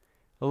suck.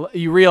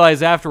 You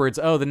realize afterwards,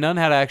 The Nun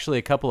had actually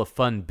a couple of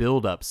fun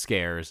build-up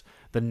scares.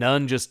 The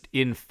Nun just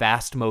in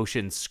fast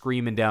motion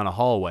screaming down a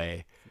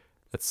hallway.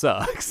 That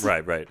sucks.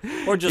 Right.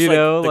 Or just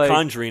The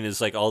Conjuring is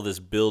like all this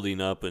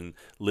building up and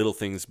little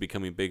things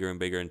becoming bigger and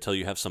bigger until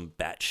you have some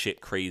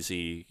batshit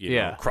crazy,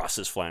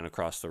 crosses flying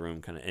across the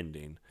room kind of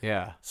ending.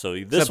 Yeah. So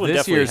this Except one this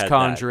definitely year's had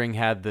Conjuring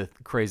had the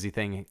crazy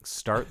thing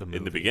start the movie.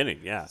 In the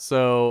beginning, yeah.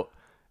 So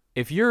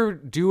if you're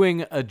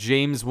doing a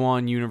James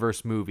Wan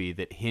universe movie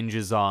that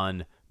hinges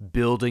on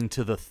building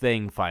to the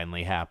thing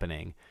finally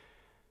happening,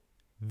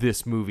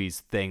 this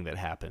movie's thing that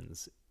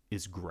happens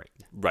is great.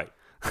 Right.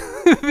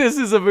 This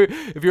is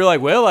if you're like,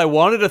 well, I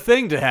wanted a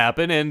thing to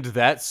happen, and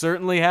that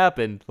certainly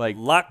happened. Like a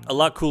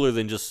lot cooler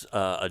than just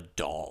a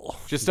doll.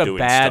 Just a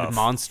bad stuff.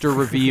 Monster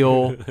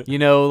reveal.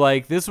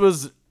 This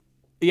was,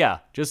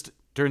 just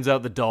turns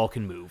out the doll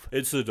can move.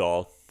 It's the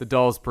doll. The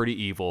doll's pretty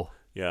evil.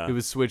 Yeah. It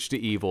was switched to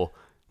evil.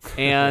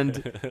 And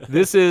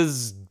this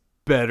is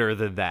better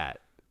than that.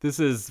 This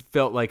has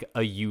felt like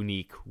a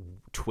unique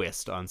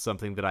twist on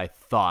something that I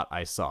thought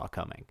I saw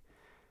coming.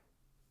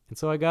 And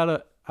so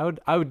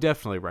I would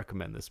definitely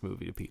recommend this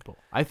movie to people.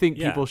 I think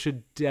people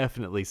should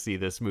definitely see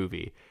this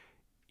movie,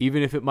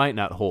 even if it might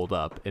not hold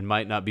up and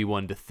might not be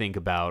one to think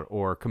about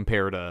or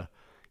compare to,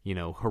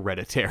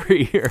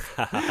 Hereditary or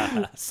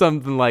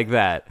something like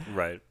that.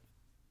 Right.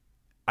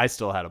 I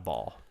still had a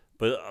ball.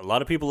 But a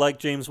lot of people like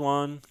James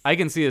Wan. I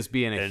can see this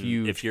being a and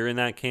huge... If you're in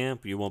that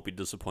camp, you won't be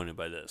disappointed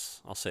by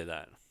this. I'll say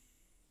that.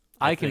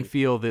 I can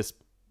feel this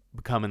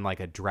becoming like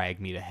a Drag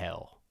Me to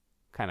Hell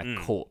kind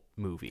of cult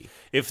movie.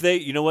 If they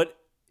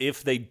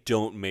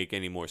don't make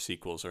any more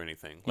sequels or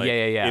anything.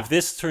 If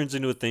this turns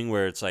into a thing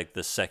where it's like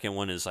the second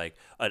one is like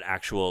an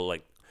actual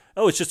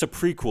it's just a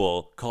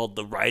prequel called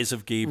The Rise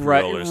of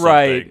Gabriel or something.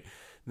 Right.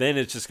 then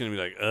it's just going to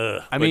be like,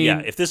 ugh. I But mean,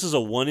 yeah, if this is a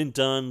one and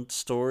done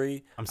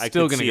story, I'm I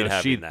still could going to see it go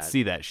having that.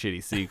 see that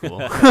shitty sequel.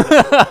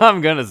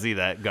 I'm going to see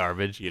that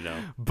garbage. You know,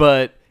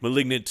 But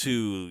Malignant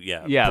 2,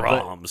 Yeah,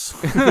 Brahms.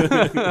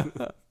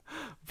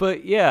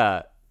 But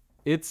yeah,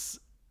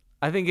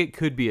 I think it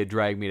could be a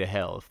Drag Me to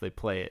Hell if they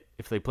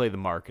play the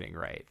marketing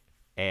right.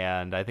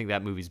 And I think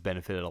that movie's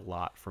benefited a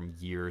lot from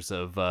years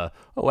of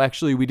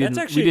actually we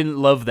didn't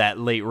love that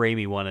late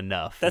Raimi one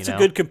enough. That's a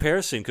good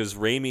comparison because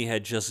Raimi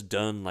had just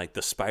done like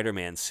the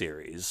Spider-Man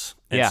series,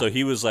 and so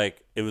he was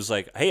like, it was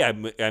like, hey, I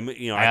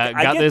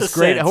got get this the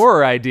great sense,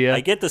 horror idea. I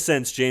get the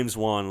sense James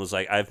Wan was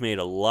like, I've made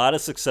a lot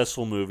of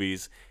successful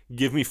movies.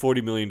 Give me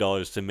 $40 million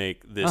to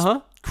make this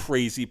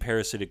crazy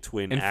parasitic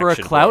twin and action for a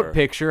clout horror.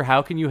 picture,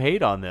 how can you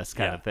hate on this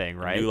kind of thing,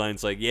 right? New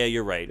Line's like, yeah,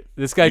 you're right.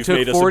 This guy You've took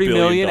made us $1 $40 billion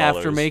million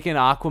after making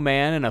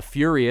Aquaman and a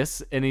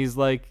Furious, and he's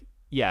like,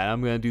 yeah,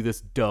 I'm going to do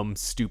this dumb,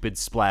 stupid,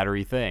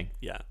 splattery thing.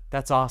 Yeah.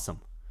 That's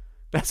awesome.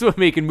 That's what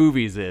making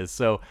movies is,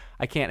 so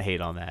I can't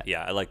hate on that.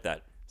 Yeah, I like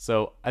that.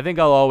 So I think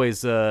I'll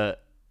always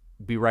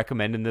be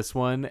recommending this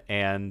one,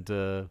 and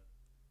it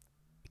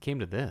came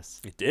to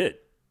this. It did.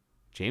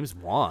 James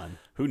Wan.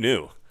 Who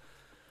knew?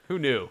 Who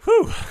knew?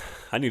 Whew.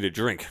 I need a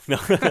drink. No.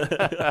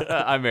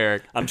 I'm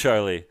Eric. I'm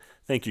Charlie.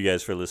 Thank you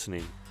guys for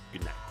listening.